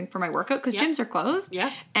I've been doing for my workout because gyms are closed.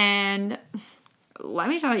 Yeah. And let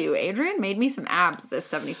me tell you, Adrienne made me some abs this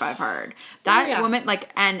 75 hard. That woman, like,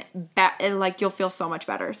 like, you'll feel so much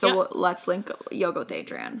better. So let's link Yoga with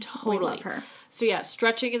Adrienne. Totally. We love her. So yeah,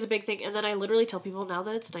 stretching is a big thing. And then I literally tell people, now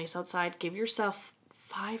that it's nice outside, give yourself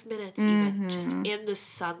 5 minutes even, just in the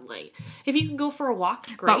sunlight. If you can go for a walk,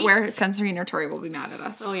 great. But where Sensory or Tori will be mad at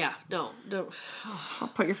us. Oh yeah, no. I'll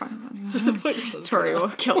put your phones on. Put your sunscreen Tori on. will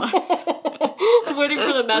kill us. I'm waiting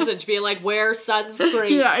for the message being like, wear sunscreen.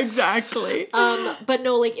 Yeah, exactly. But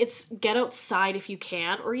no, like, it's get outside if you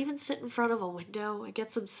can, or even sit in front of a window and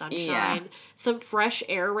get some sunshine, some fresh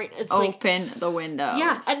air. Right, it's Open the windows.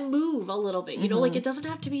 Yeah, and move a little bit. You know, like, it doesn't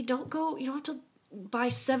have to be. You don't have to buy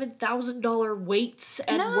 $7,000 weights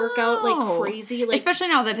and work out like crazy. Like, especially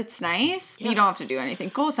now that it's nice, you don't have to do anything.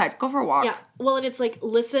 Go outside, go for a walk. Yeah, well, and it's like,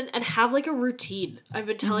 listen and have like a routine. I've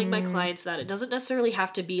been telling my clients that it doesn't necessarily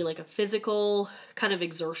have to be like a physical kind of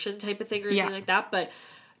exertion type of thing or anything like that, but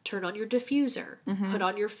turn on your diffuser, put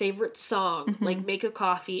on your favorite song, like make a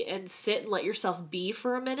coffee and sit and let yourself be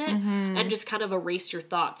for a minute and just kind of erase your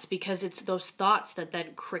thoughts, because it's those thoughts that then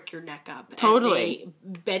crick your neck up. Totally. And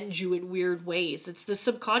they bend you in weird ways. It's the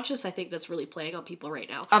subconscious, I think, that's really playing on people right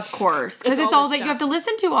now. Of course. Because it's all that you have to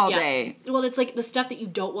listen to all day. Well, it's like the stuff that you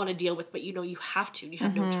don't want to deal with, but you know you have to, and you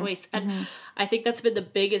have no choice. And I think that's been the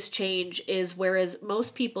biggest change, is whereas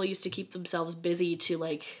most people used to keep themselves busy to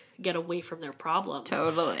like get away from their problems.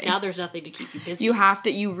 Totally. Now there's nothing to keep you busy.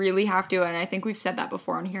 You really have to, and I think we've said that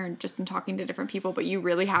before on here and just in talking to different people, but you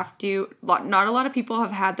really have to, not a lot of people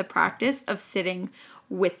have had the practice of sitting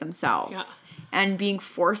with themselves and being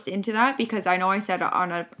forced into that, because I know I said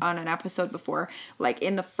on an episode before, like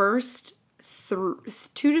in the first 2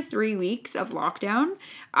 to 3 weeks of lockdown,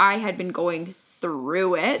 I had been going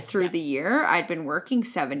through the year. I'd been working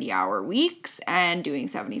 70-hour weeks and doing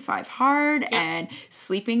 75 hard and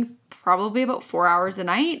sleeping probably about 4 hours a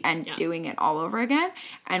night and doing it all over again.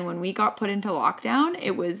 And when we got put into lockdown,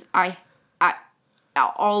 it was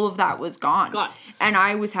all of that was gone. And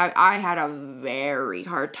I had a very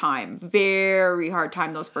hard time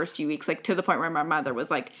those first few weeks, like to the point where my mother was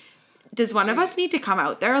like, does one of us need to come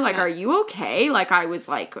out there? Like, are you okay? Like, I was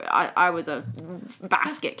like, I was a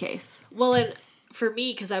basket case. Well, and for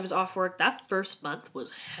me, because I was off work, that first month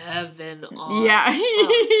was heaven on. Yeah.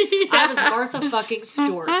 I was Martha fucking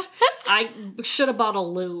Stewart. I should have bought a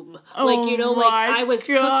loom. Like, you know, like, I was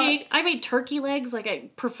cooking. I made turkey legs. Like, I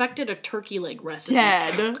perfected a turkey leg recipe.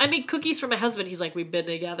 Dead. I made cookies for my husband. He's like, we've been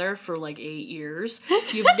together for like 8 years.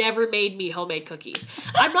 You've never made me homemade cookies.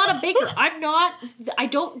 I'm not a baker. I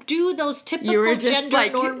don't do those typical gender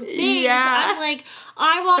like, norm things. Yeah. I'm like,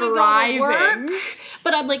 I want to go to work.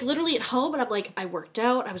 But I'm like literally at home and I'm like, I worked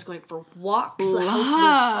out. I was going for walks. The house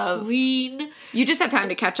was clean. You just had time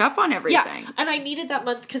to catch up on everything. Yeah. And I needed that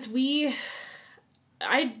month because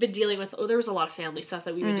I'd been dealing with, there was a lot of family stuff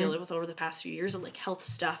that we've been dealing with over the past few years, and like health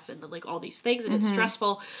stuff and then like all these things, and it's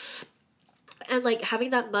stressful. And like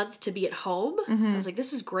having that month to be at home, I was like,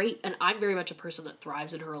 this is great. And I'm very much a person that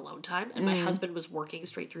thrives in her alone time. And my husband was working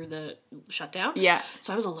straight through the shutdown. Yeah.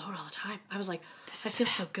 So I was alone all the time. I was like, I feel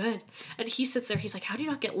so good. And he sits there, he's like, how do you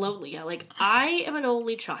not get lonely? Yeah, like, I am an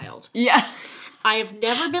only child. Yeah. I have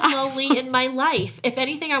never been lonely in my life. If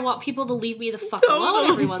anything, I want people to leave me the fuck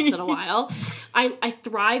alone every once in a while. I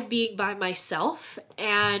thrive being by myself.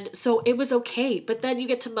 And so it was okay. But then you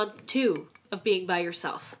get to month 2 of being by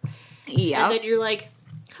yourself. Yeah. And then you're like,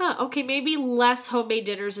 okay, maybe less homemade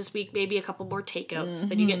dinners this week, maybe a couple more takeouts.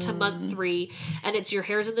 Then you get to month 3, and it's your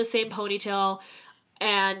hair's in the same ponytail,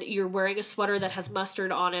 and you're wearing a sweater that has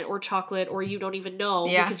mustard on it or chocolate, or you don't even know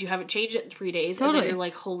because you haven't changed it in 3 days. And then you're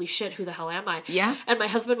like, holy shit, who the hell am I? Yeah. And my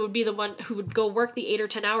husband would be the one who would go work the 8 or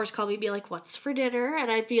 10 hours, call me, be like, what's for dinner? And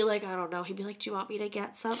I'd be like, I don't know. He'd be like, do you want me to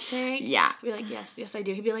get something? Yeah. I'd be like, yes, I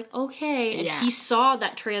do. He'd be like, okay. And he saw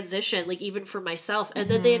that transition, like even for myself. And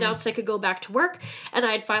then they announced I could go back to work, and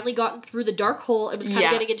I had finally gotten through the dark hole and was kind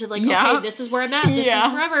of getting into like, okay, this is where I'm at. This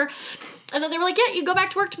is forever. And then they were like, yeah, you go back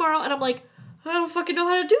to work tomorrow. And I'm like, I don't fucking know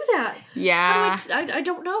how to do that. Yeah. I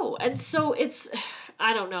don't know. And so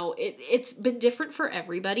I don't know. It's been different for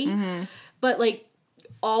everybody. But like,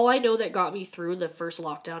 all I know that got me through the first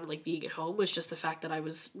lockdown and like being at home was just the fact that I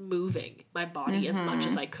was moving my body as much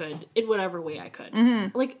as I could in whatever way I could.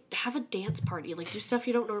 Like, have a dance party, like do stuff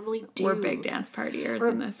you don't normally do. We're big dance partiers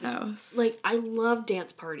in this house. Like, I love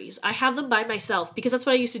dance parties. I have them by myself because that's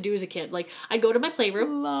what I used to do as a kid. Like, I'd go to my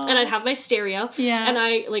playroom and I'd have my stereo. Yeah. And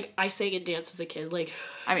I sang and danced as a kid. Like,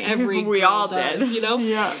 I mean, we all did, you know?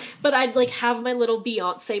 Yeah. But I'd like have my little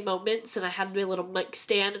Beyonce moments, and I had my little mic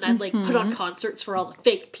stand, and I'd like put on concerts for all the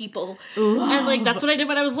fake people. And like, that's what I did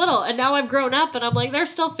when I was little. And now I've grown up, and I'm like, they're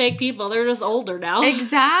still fake people. They're just older now.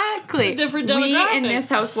 Exactly. Different demographic. We, in this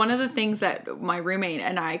house, one of the things that my roommate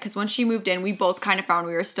and I, because when she moved in, we both kind of found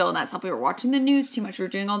we were still in that stuff. We were watching the news too much. We were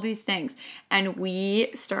doing all these things. And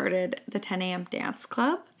we started the 10 a.m. dance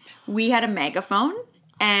club. We had a megaphone.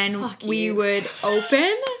 and Fuck we you. would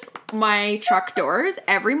open my truck doors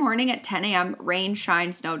every morning at 10 a.m. Rain,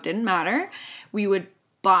 shine, snow, didn't matter. We would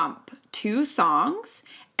bump 2 songs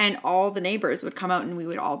and all the neighbors would come out and we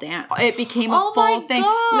would all dance. It became a Oh my full thing.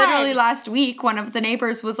 God. Literally last week, one of the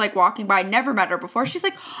neighbors was like walking by, never met her before. She's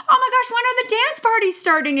like, oh my gosh, when are the dance parties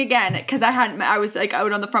starting again? Because I was like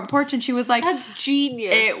out on the front porch and she was like, That's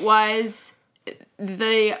genius. it was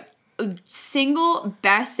the single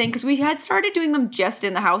best thing because we had started doing them just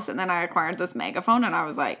in the house and then I acquired this megaphone and I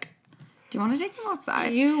was like, do you want to take them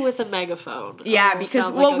outside? You with a megaphone. Yeah, Oh, because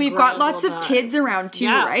sounds like a we've got grand lots old of time. kids around too,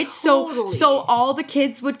 Yeah, right? totally. So all the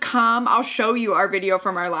kids would come. I'll show you our video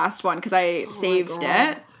from our last one because I saved God.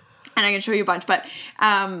 it. And I can show you a bunch, but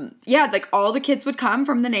yeah, like all the kids would come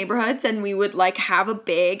from the neighborhoods and we would like have a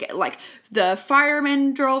big, like the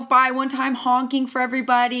firemen drove by one time honking for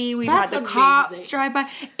everybody. We had That's the cops amazing. drive by.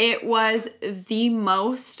 It was the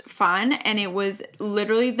most fun and it was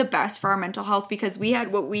literally the best for our mental health because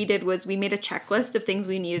what we did was we made a checklist of things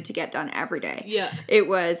we needed to get done every day. Yeah. It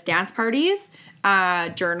was dance parties,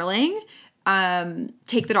 journaling,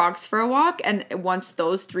 take the dogs for a walk, and once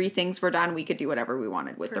those 3 things were done, we could do whatever we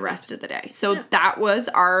wanted with the rest of the day. So that was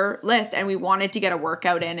our list, and we wanted to get a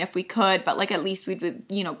workout in if we could, but like at least we'd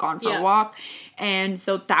gone for a walk, and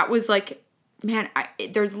so that was like, man,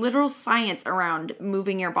 there's literal science around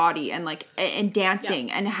moving your body and like and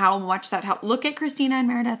dancing and how much that helps. Look at Christina and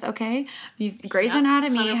Meredith, okay? Grey's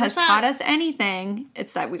Anatomy has 100%. taught us anything.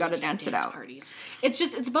 It's that we got to dance it out. Parties.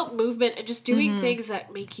 It's about movement and just doing things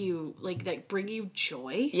that make you like that bring you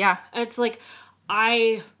joy. Yeah. And it's like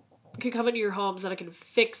I can come into your homes and I can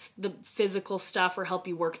fix the physical stuff or help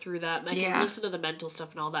you work through that and I can listen to the mental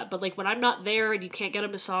stuff and all that. But like when I'm not there and you can't get a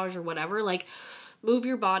massage or whatever, like move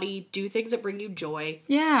your body, do things that bring you joy.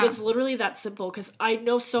 Yeah. It's literally that simple because I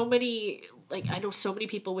know so many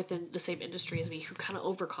people within the same industry as me who kind of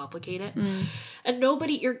overcomplicate it. And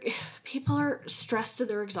people are stressed and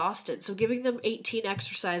they're exhausted. So giving them 18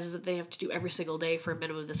 exercises that they have to do every single day for a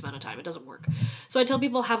minimum of this amount of time, it doesn't work. So I tell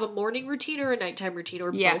people have a morning routine or a nighttime routine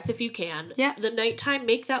or both if you can. Yeah. The nighttime,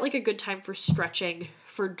 make that like a good time for stretching,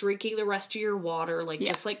 for drinking the rest of your water, like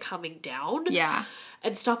just like coming down. Yeah.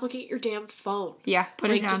 And stop looking at your damn phone. Yeah, put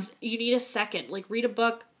it down. You need a second. Like, read a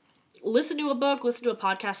book, listen to a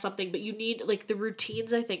podcast, something. But you need, like, the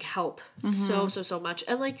routines, I think, help so much.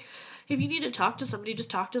 And, like, if you need to talk to somebody, just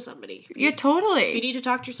talk to somebody. Yeah, totally. If you need to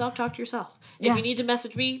talk to yourself, talk to yourself. If you need to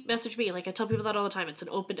message me, message me. Like, I tell people that all the time. It's an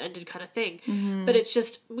open-ended kind of thing. But it's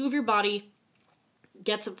just move your body.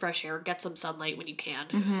 Get some fresh air, get some sunlight when you can.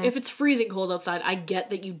 If it's freezing cold outside, I get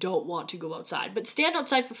that you don't want to go outside. But stand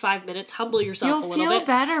outside for 5 minutes, humble yourself a little bit. You'll feel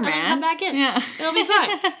better, man. And then come back in. Yeah. It'll be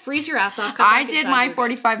fine. Freeze your ass off. I did my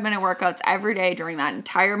 45-minute workouts every day during that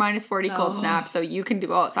entire -40 cold snap, so you can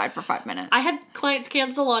go outside for 5 minutes. I had clients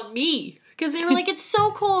cancel on me. Because they were like, it's so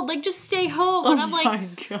cold, like, just stay home. And I'm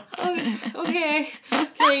like, okay.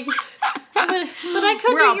 Like, but I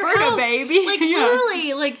could be at your house. Baby. Like,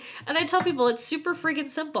 literally, like, and I tell people, it's super freaking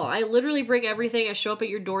simple. I literally bring everything. I show up at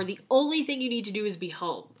your door. The only thing you need to do is be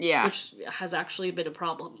home. Yeah. Which has actually been a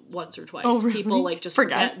problem once or twice. Oh, really? People, like, just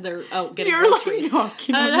forget they're out getting groceries.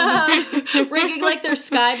 Ringing, like, their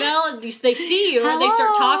Sky Bell, and they see you, and they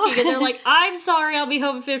start talking, and they're like, I'm sorry, I'll be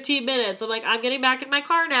home in 15 minutes. I'm like, I'm getting back in my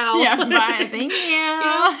car now. Yeah, bye. Thank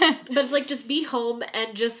you. But it's like, just be home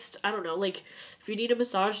and just, I don't know, like, if you need a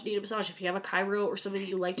massage, If you have a chiro or something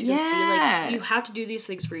you like to go see, like, you have to do these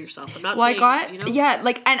things for yourself. I'm not saying,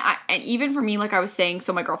 like, and even for me, like I was saying,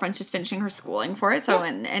 so my girlfriend's just finishing her schooling for it, so,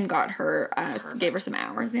 and got her, gave her some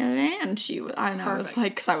hours the other day, and I was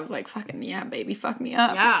like, because I was like, fucking, yeah, baby, fuck me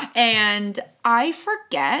up. Yeah. And I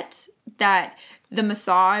forget that the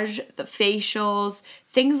massage, the facials,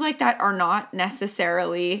 things like that are not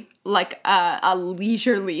necessarily like a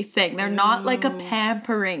leisurely thing. They're not like a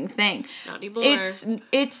pampering thing. Not anymore.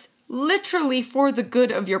 It's literally for the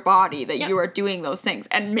good of your body that you are doing those things.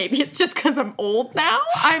 And maybe it's just because I'm old now.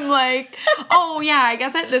 I'm like, oh yeah, I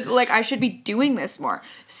guess I should be doing this more.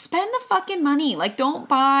 Spend the fucking money. Like, don't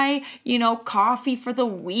buy, coffee for the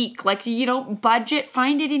week. Like, budget,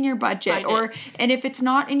 find it in your budget. And if it's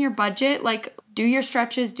not in your budget, like, do your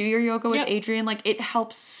stretches, do your yoga with Adrienne. Like, it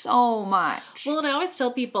helps so much. Well, and I always tell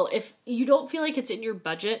people, if you don't feel like it's in your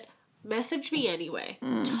budget, message me anyway.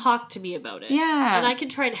 Talk to me about it. Yeah. And I can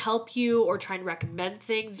try and help you or try and recommend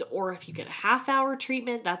things. Or if you get a half-hour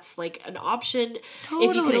treatment, that's like an option. Totally.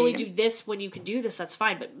 If you can only do this when you can do this, that's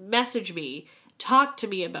fine. But message me. Talk to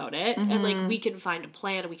me about it. And like, we can find a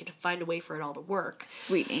plan and we can find a way for it all to work.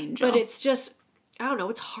 Sweet angel. But it's just, I don't know,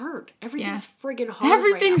 it's hard. Everything's friggin' hard.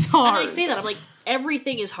 Everything's hard. And I say that, I'm like,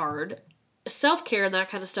 everything is hard. self-care and that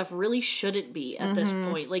kind of stuff really shouldn't be at this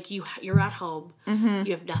point. Like, you're at home.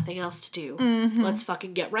 You have nothing else to do. Let's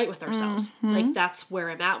fucking get right with ourselves. Like, that's where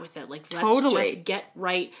I'm at with it. Like, let's just get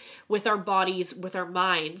right with our bodies, with our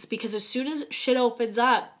minds. Because as soon as shit opens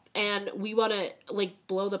up and we want to, like,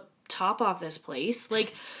 blow the top off this place,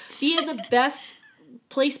 like, be in the best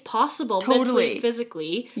place possible mentally and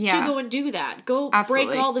physically to go and do that. Go break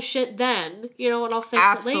all the shit then, and I'll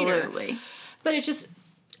fix it later. But it's just...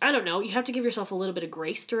 I don't know, you have to give yourself a little bit of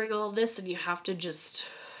grace during all of this, and you have to just,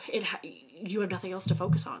 you have nothing else to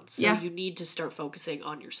focus on. So you need to start focusing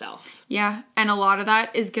on yourself. Yeah, and a lot of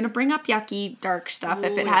that is going to bring up yucky, dark stuff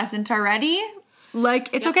if it hasn't already. Like,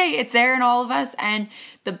 it's okay, it's there in all of us, and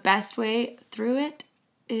the best way through it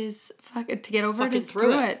is, to get over it is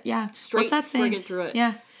through it. Yeah. Straight What's that saying? friggin' through it.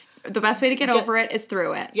 Yeah. The best way to get over it is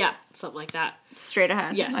through it. Yeah, something like that. Straight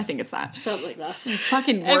ahead. Yes. I think it's that. Something like that.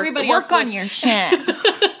 Fucking Everybody work on your shit.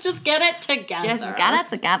 Just get it together. Just get it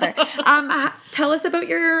together. Tell us about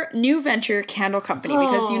your new venture, candle company,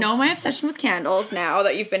 because you know my obsession with candles now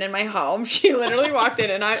that you've been in my home. She literally walked in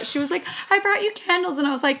and she was like, I brought you candles. And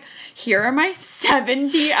I was like, here are my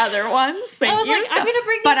 70 other ones. Thank you. I was like, I'm going to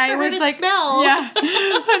bring these for her to smell. Yeah.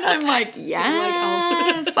 And I'm like,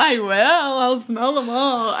 yes, I will. I'll smell them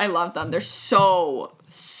all. I love them. They're so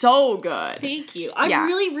good. Thank you. I'm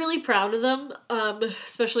really, really proud of them.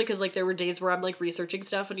 Especially because, like, there were days where I'm, like, researching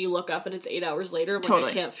stuff and you look up and it's 8 hours later. I'm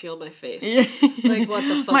like, I can't feel my face. Like, what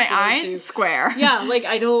the fuck? My eyes square. Yeah, like,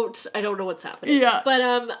 I don't know what's happening. Yeah. But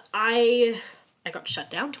I got shut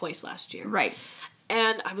down twice last year. Right.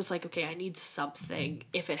 And I was like, okay, I need something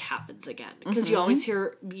if it happens again. Because you always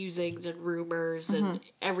hear musings and rumors and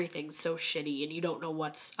everything's so shitty and you don't know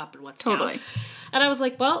what's up and what's down. And I was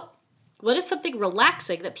like, well, what is something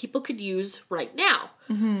relaxing that people could use right now?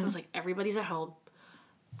 I was like, everybody's at home.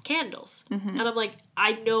 Candles. And I'm like,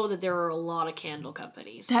 I know that there are a lot of candle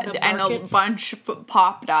companies. And a bunch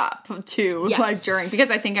popped up too, like during, because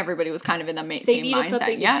I think everybody was kind of in the same mindset. They needed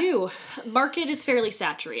something to do. Market is fairly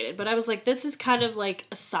saturated, but I was like, this is kind of like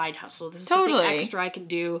a side hustle. This is something extra I can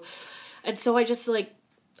do. And so I just like,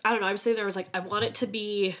 I don't know, I was saying there was like, I want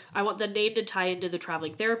the name to tie into the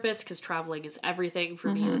traveling therapist because traveling is everything for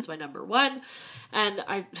me. That's my number one. And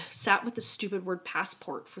I sat with the stupid word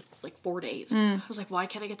passport for like 4 days. I was like, why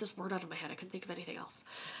can't I get this word out of my head? I couldn't think of anything else.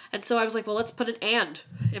 And so I was like, well, let's put an and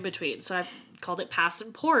in between. So I called it Pass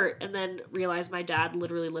and Port and then realized my dad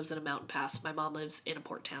literally lives in a mountain pass. My mom lives in a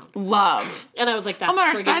port town. Love. And I was like, that's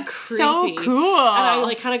that's creepy. So cool. And I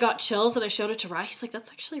like kind of got chills and I showed it to Ryan. He's like,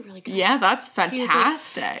 that's actually really good. Yeah, that's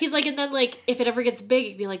fantastic. He's like, and then like, if it ever gets big,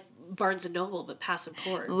 it'd be like Barnes and Noble, but Pass and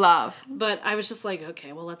Port. Love. But I was just like,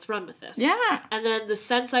 okay, well, let's run with this. Yeah. And then the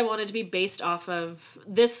scents I wanted to be based off of,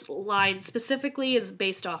 this line specifically is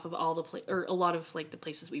based off of all the or a lot of like the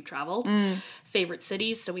places we've traveled. Favorite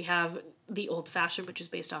cities. So we have the Old Fashioned, which is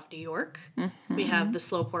based off New York. We have the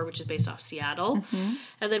Slow Pour, which is based off Seattle.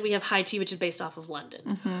 And then we have High Tea, which is based off of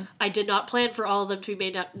London. I did not plan for all of them to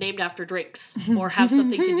be named after drinks or have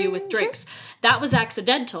something to do with drinks. That was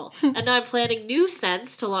accidental. And now I'm planning new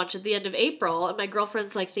scents to launch at the end of April. And my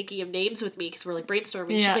girlfriend's like thinking of names with me because we're like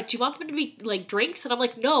brainstorming. She's like, do you want them to be like drinks? And I'm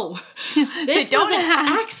like, no. This was an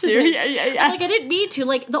accident. Like I didn't mean to.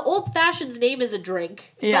 Like the Old Fashioned's name is a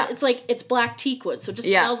drink. But it's like, it's black teakwood. So it just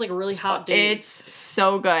smells like a really hot dude. It's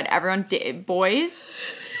so good. Everyone, boys,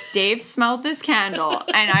 Dave smelled this candle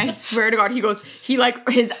and I swear to God, he like,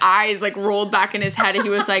 his eyes like rolled back in his head. He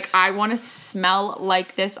was like, I want to smell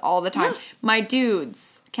like this all the time. My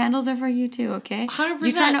dudes, candles are for you too, okay?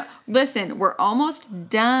 100%. Listen, we're almost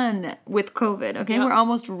done with COVID, okay? We're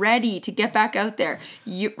almost ready to get back out there.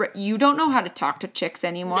 You don't know how to talk to chicks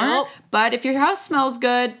anymore, but if your house smells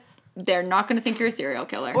good, they're not going to think you're a serial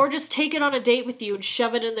killer. Or just take it on a date with you and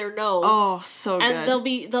shove it in their nose. Oh, so good. And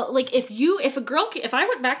like, if I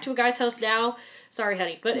went back to a guy's house now, sorry,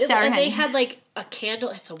 honey, but they had like a candle,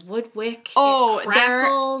 it's a wood wick. Oh, it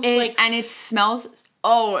crackles. And it smells,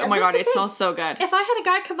 oh my God, it smells so good. If I had a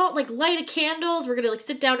guy come out, like light a candles, we're going to like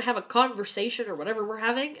sit down and have a conversation or whatever we're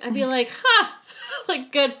having, I'd be like,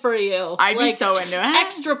 like, good for you. I'd be so into it.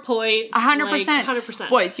 Extra points. 100%. 100%.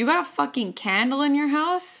 Boys, you got a fucking candle in your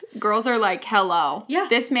house? Girls are like, hello. Yeah.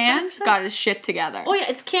 This man's 100%. Got his shit together. Oh, yeah.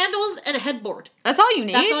 It's candles and a headboard. That's all you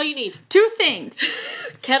need? That's all you need. 2 things.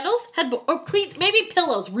 candles, headboard, or clean, maybe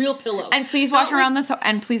pillows, real pillows. And please wash around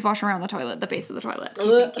the toilet, the base of the toilet.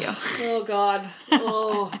 Thank you. Oh God.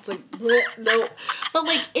 Oh, it's like bleh, no. But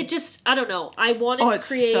like it just, I don't know. I wanted to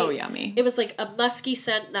create. It's so yummy. It was like a musky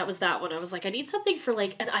scent. That was that one. I was like, I need something for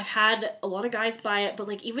like, and I've had a lot of guys buy it, but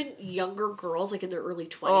like even younger girls, like in their early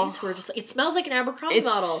 20s, who are just like, it smells like an Abercrombie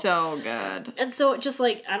bottle. It's so good. And so it just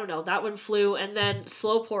like, I don't know, that one flew. And then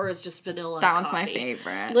slow pour is just vanilla. That one's coffee. my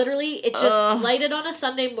favorite. Literally, it just light it on a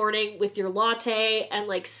Sunday morning with your latte and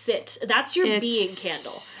like sit. That's your being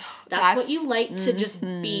candle. That's what you like to just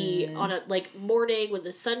be on a like morning when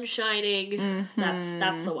the sun's shining. That's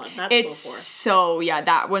the one. That's slow pour.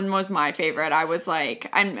 That one was my favorite. I was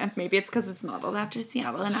like, maybe it's because it's modeled after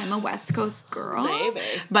Seattle and I'm a West Coast girl. Maybe.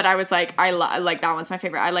 But I was like, like that one's my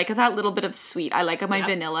favorite. I like that little bit of sweet. I like my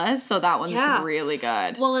vanillas, so that one's really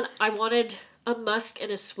good. Well, and I wanted a musk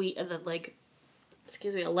and a sweet and then like,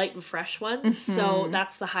 a light and fresh one. So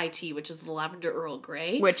that's the high tea, which is the lavender Earl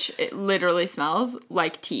Grey. Which it literally smells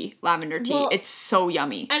like tea, lavender tea. Well, it's so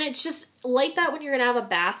yummy. And it's just light that when you're going to have a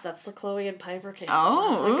bath. That's the Chloe and Piper candle.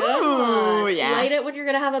 Oh, yeah. Light it when you're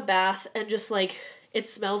going to have a bath and just like, it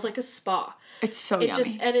smells like a spa. It's so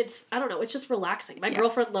yummy. And it's, I don't know, it's just relaxing. My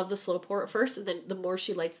girlfriend loved the slow pour at first, and then the more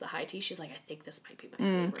she lights the high tea, she's like, I think this might be my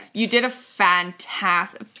favorite. You did a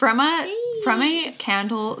fantastic, from a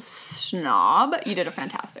candle snob, you did a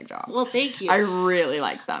fantastic job. Well, thank you. I really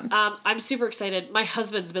like them. I'm super excited. My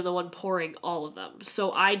husband's been the one pouring all of them.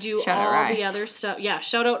 So I do shout all the other stuff. Yeah,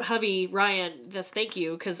 shout out hubby, Ryan. Thank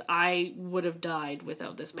you, because I would have died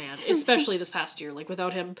without this man, especially this past year. Like,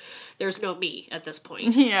 without him, there's no me at this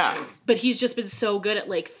point. Yeah. But he's just been so good at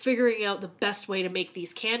like figuring out the best way to make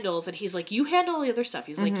these candles, and he's like, you handle all the other stuff.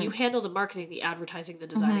 He's like, you handle the marketing, the advertising, the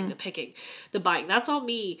designing, the picking, the buying. That's all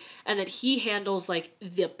me. And then he handles like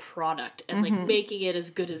the product and like making it as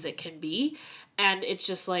good as it can be. And it's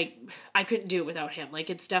just like, I couldn't do it without him. Like,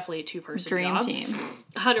 it's definitely a 2-person dream job. team.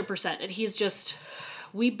 100%. And he's just,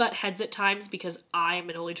 we butt heads at times because I'm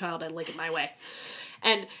an only child. I like it my way.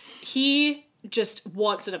 And he just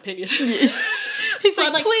wants an opinion. He's so like,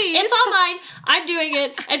 I'm like, please. it's all mine. I'm doing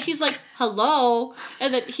it. And he's like, hello.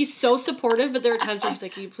 And then he's so supportive, but there are times where he's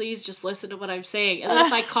like, can you please just listen to what I'm saying? And then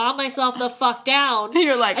if I calm myself the fuck down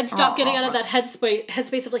you're like, and stop getting out of that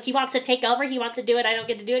headspace of like, he wants to take over, he wants to do it, I don't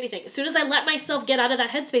get to do anything. As soon as I let myself get out of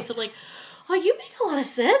that headspace, I'm like, oh, you make a lot of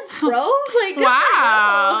sense, bro. Like,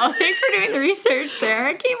 wow. Thanks for doing the research there.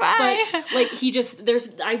 Okay, bye. But, like, he just,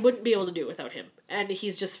 I wouldn't be able to do it without him. And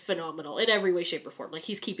he's just phenomenal in every way, shape, or form. Like,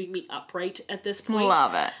 he's keeping me upright at this point.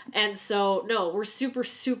 Love it. And so, no, we're super,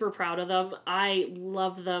 super proud of them. I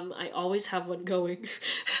love them. I always have one going.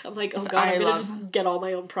 I'm like, oh God, I'm going to just get all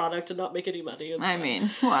my own product and not make any money. I mean,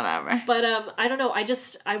 whatever. But, I don't know.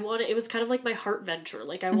 It was kind of like my heart venture.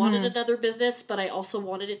 Like, I wanted another business, but I also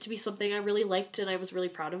wanted it to be something I really liked and I was really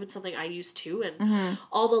proud of, and something I used too. And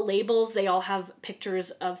all the labels, they all have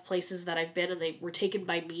pictures of places that I've been and they were taken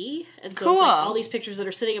by me. And so it's like all these pictures that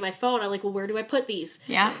are sitting in my phone, I'm like, well, where do I put these?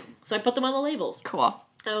 Yeah. So I put them on the labels. Cool.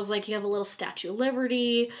 I was like, you have a little Statue of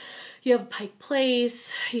Liberty, you have Pike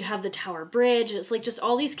Place, you have the Tower Bridge, and it's like just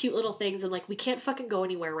all these cute little things, and like, we can't fucking go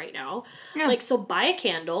anywhere right now. Yeah. Like, so buy a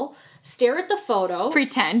candle, stare at the photo.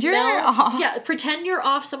 Pretend you're off. Yeah, pretend you're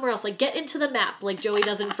off somewhere else. Like, get into the map like Joey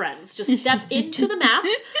does in Friends. Just step into the map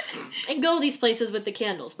and go these places with the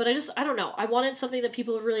candles. But I don't know. I wanted something that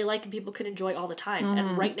people would really like and people can enjoy all the time.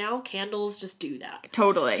 And right now, candles just do that.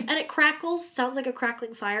 Totally. And it crackles. Sounds like a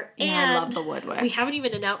crackling fire. Yeah, and I love the wood wick. We haven't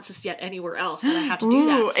even announced this yet anywhere else, and I have to do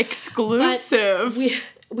that. Ooh, exclusive. But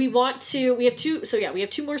we have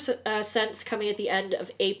two more scents coming at the end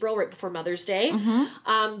of April, right before Mother's Day.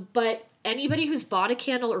 But anybody who's bought a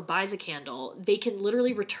candle or buys a candle, they can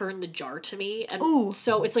literally return the jar to me. And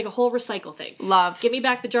so it's like a whole recycle thing. Love. Give me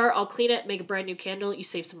back the jar, I'll clean it, make a brand new candle, you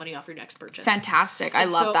save some money off your next purchase. Fantastic. I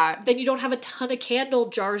love that. Then you don't have a ton of candle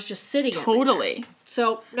jars just sitting Totally.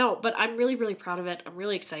 So, no, but I'm really, really proud of it. I'm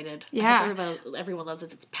really excited. Yeah. Everyone loves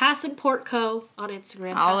it. It's Pass and Portco on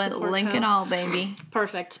Instagram. I'll link it all, baby.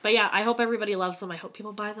 Perfect. But yeah, I hope everybody loves them. I hope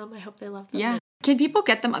people buy them. I hope they love them. Yeah. Can people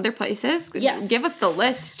get them other places? Yes. Give us the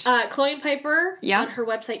list. Chloe and Piper, on her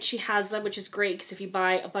website, she has them, which is great because if you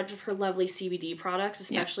buy a bunch of her lovely CBD products,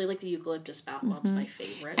 especially like the eucalyptus bath bomb's my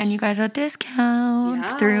favorite. And you got a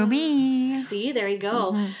discount through me. See, there you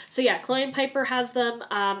go. So yeah, Chloe and Piper has them.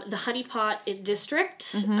 The Honey Pot in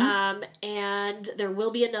District. And there will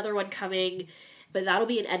be another one coming But that'll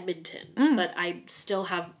be in Edmonton. But I still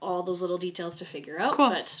have all those little details to figure out. Cool.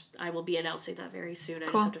 But I will be announcing that very soon. I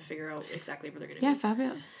just have to figure out exactly where they're going to be. Yeah,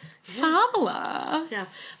 fabulous. Fabulous. Yeah.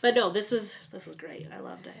 But no, this was great. I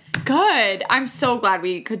loved it. Good. I'm so glad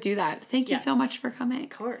we could do that. Thank you so much for coming. Of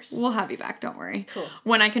course. We'll have you back. Don't worry. Cool.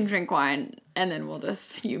 When I can drink wine, and then we'll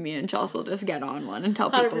just, you, me, and Chelsea will just get on one and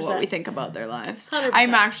tell people 100%. what we think about their lives. 100%.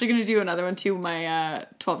 I'm actually going to do another one too. My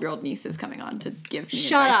 12-year-old niece is coming on to give me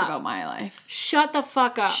advice about my life. Shut the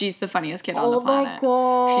fuck up. She's the funniest kid on the planet.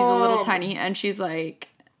 Oh my God. She's a little tiny, and she's like,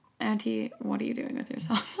 Auntie, what are you doing with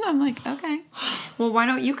yourself? And I'm like, okay. Well, why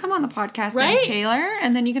don't you come on the podcast then, Taylor,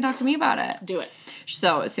 and then you can talk to me about it. Do it.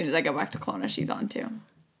 So as soon as I go back to Kelowna, she's on too.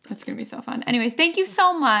 That's going to be so fun. Anyways, thank you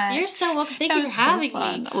so much. You're so welcome. Thank you for having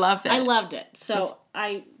me. Loved it. I loved it. So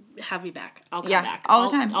have me back. I'll come back. All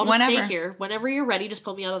the time. I'll just Whenever. stay here. Whenever you're ready, just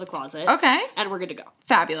pull me out of the closet. Okay. And we're good to go.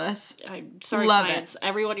 Fabulous. I'm sorry, Love clients.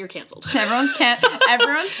 Everyone, you're canceled. Everyone's canceled.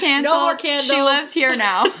 No more candles. She lives here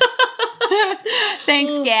now.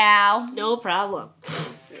 Thanks, gal. No problem.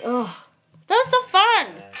 Oh, that was so fun.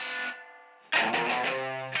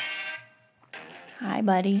 Hi,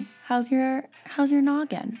 buddy. How's your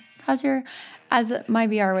noggin? How's your, as my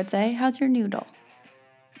VR would say, how's your noodle?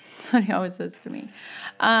 That's what he always says to me.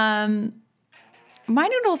 My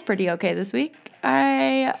noodle's pretty okay this week.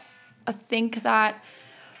 I think that,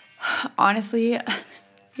 honestly,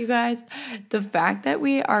 you guys, the fact that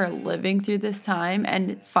we are living through this time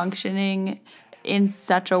and functioning in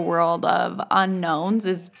such a world of unknowns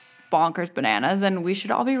is bonkers bananas, and we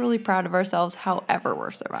should all be really proud of ourselves however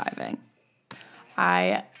we're surviving.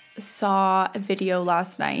 I saw a video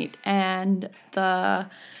last night, and the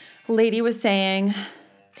lady was saying,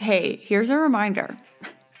 hey, here's a reminder.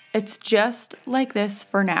 It's just like this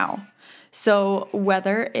for now. So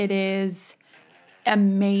whether it is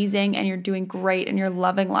amazing and you're doing great and you're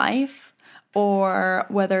loving life, or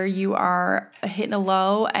whether you are hitting a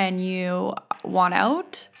low and you want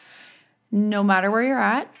out, no matter where you're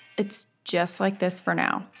at, it's just like this for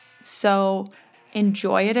now. So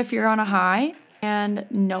enjoy it if you're on a high, and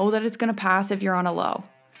know that it's going to pass if you're on a low.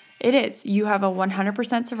 It is. You have a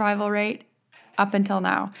 100% survival rate up until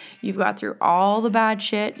now. You've got through all the bad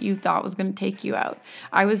shit you thought was going to take you out.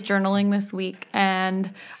 I was journaling this week,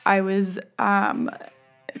 and I was kind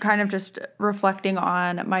of just reflecting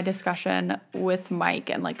on my discussion with Mike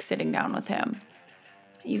and like sitting down with him.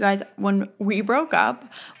 You guys, when we broke up,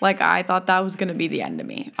 like, I thought that was going to be the end of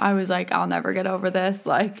me. I was like, I'll never get over this.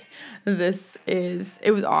 Like,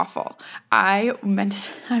 it was awful. I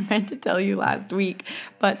meant to tell you last week,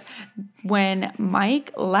 but when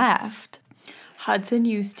Mike left, Hudson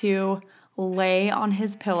used to lay on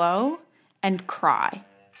his pillow and cry.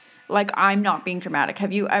 Like, I'm not being dramatic.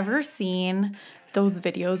 Have you ever seen those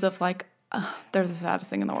videos of like, they're the saddest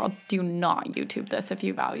thing in the world. Do not YouTube this if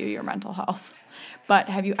you value your mental health. But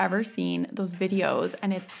have you ever seen those videos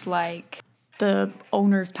and it's like the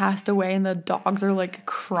owners passed away and the dogs are like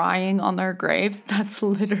crying on their graves? That's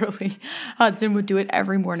literally, Hudson would do it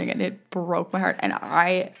every morning, and it broke my heart. And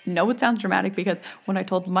I know it sounds dramatic because when I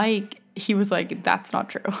told Mike, he was like, that's not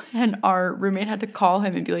true. And our roommate had to call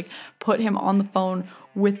him and be like, put him on the phone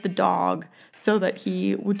with the dog so that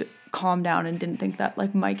he would calm down and didn't think that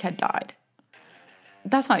like Mike had died.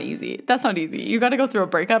 That's not easy. You got to go through a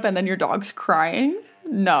breakup and then your dog's crying?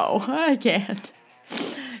 No, I can't.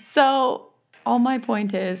 So all my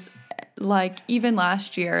point is, like, even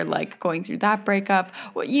last year, like going through that breakup,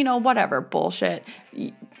 you know, whatever, bullshit,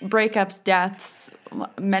 breakups, deaths,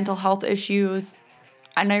 mental health issues.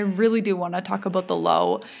 And I really do want to talk about the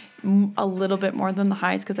low a little bit more than the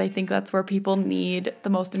highs, because I think that's where people need the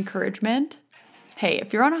most encouragement. Hey,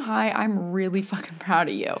 if you're on a high, I'm really fucking proud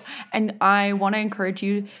of you. And I want to encourage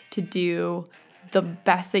you to do the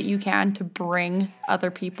best that you can to bring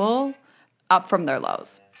other people up from their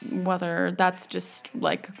lows. Whether that's just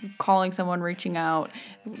like calling someone, reaching out,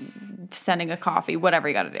 sending a coffee, whatever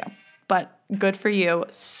you got to do. But good for you.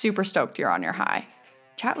 Super stoked you're on your high.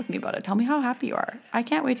 Chat with me about it. Tell me how happy you are. I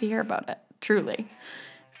can't wait to hear about it, truly.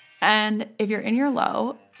 And if you're in your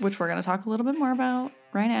low, which we're going to talk a little bit more about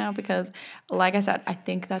right now, because like I said, I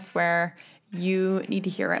think that's where you need to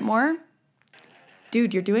hear it more.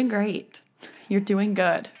 Dude, you're doing great. You're doing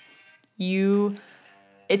good.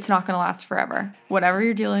 It's not going to last forever. Whatever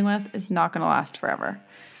you're dealing with is not going to last forever.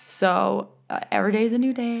 So every day is a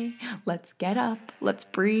new day. Let's get up. Let's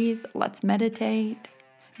breathe. Let's meditate.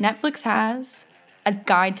 Netflix has a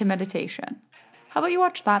guide to meditation. How about you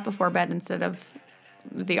watch that before bed instead of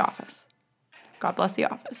The Office? God bless The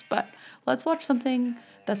Office. But let's watch something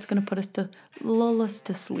that's going to lull us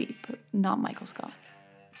to sleep, not Michael Scott.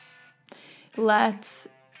 Let's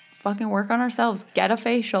fucking work on ourselves. Get a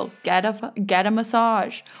facial, get a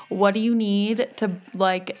massage. What do you need to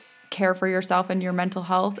like care for yourself and your mental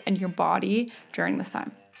health and your body during this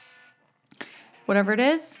time? Whatever it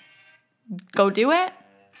is, go do it.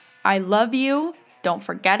 I love you. Don't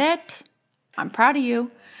forget it. I'm proud of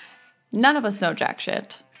you. None of us know jack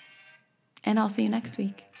shit. And I'll see you next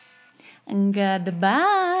week. And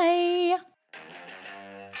goodbye.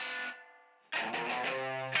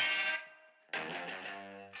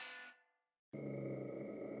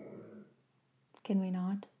 Can we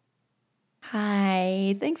not?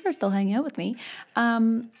 Hi, thanks for still hanging out with me.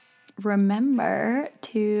 Remember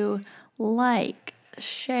to like,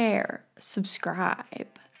 share, subscribe,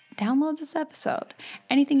 download this episode.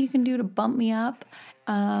 Anything you can do to bump me up.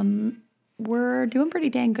 We're doing pretty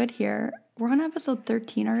dang good here. We're on episode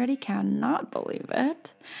 13 already. Cannot believe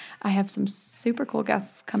it. I have some super cool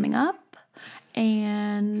guests coming up.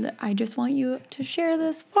 And I just want you to share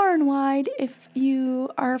this far and wide if you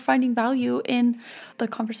are finding value in the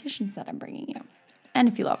conversations that I'm bringing you. And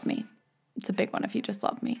if you love me. It's a big one if you just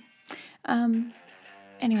love me.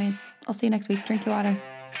 Anyways, I'll see you next week. Drink your water.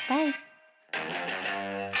 Bye.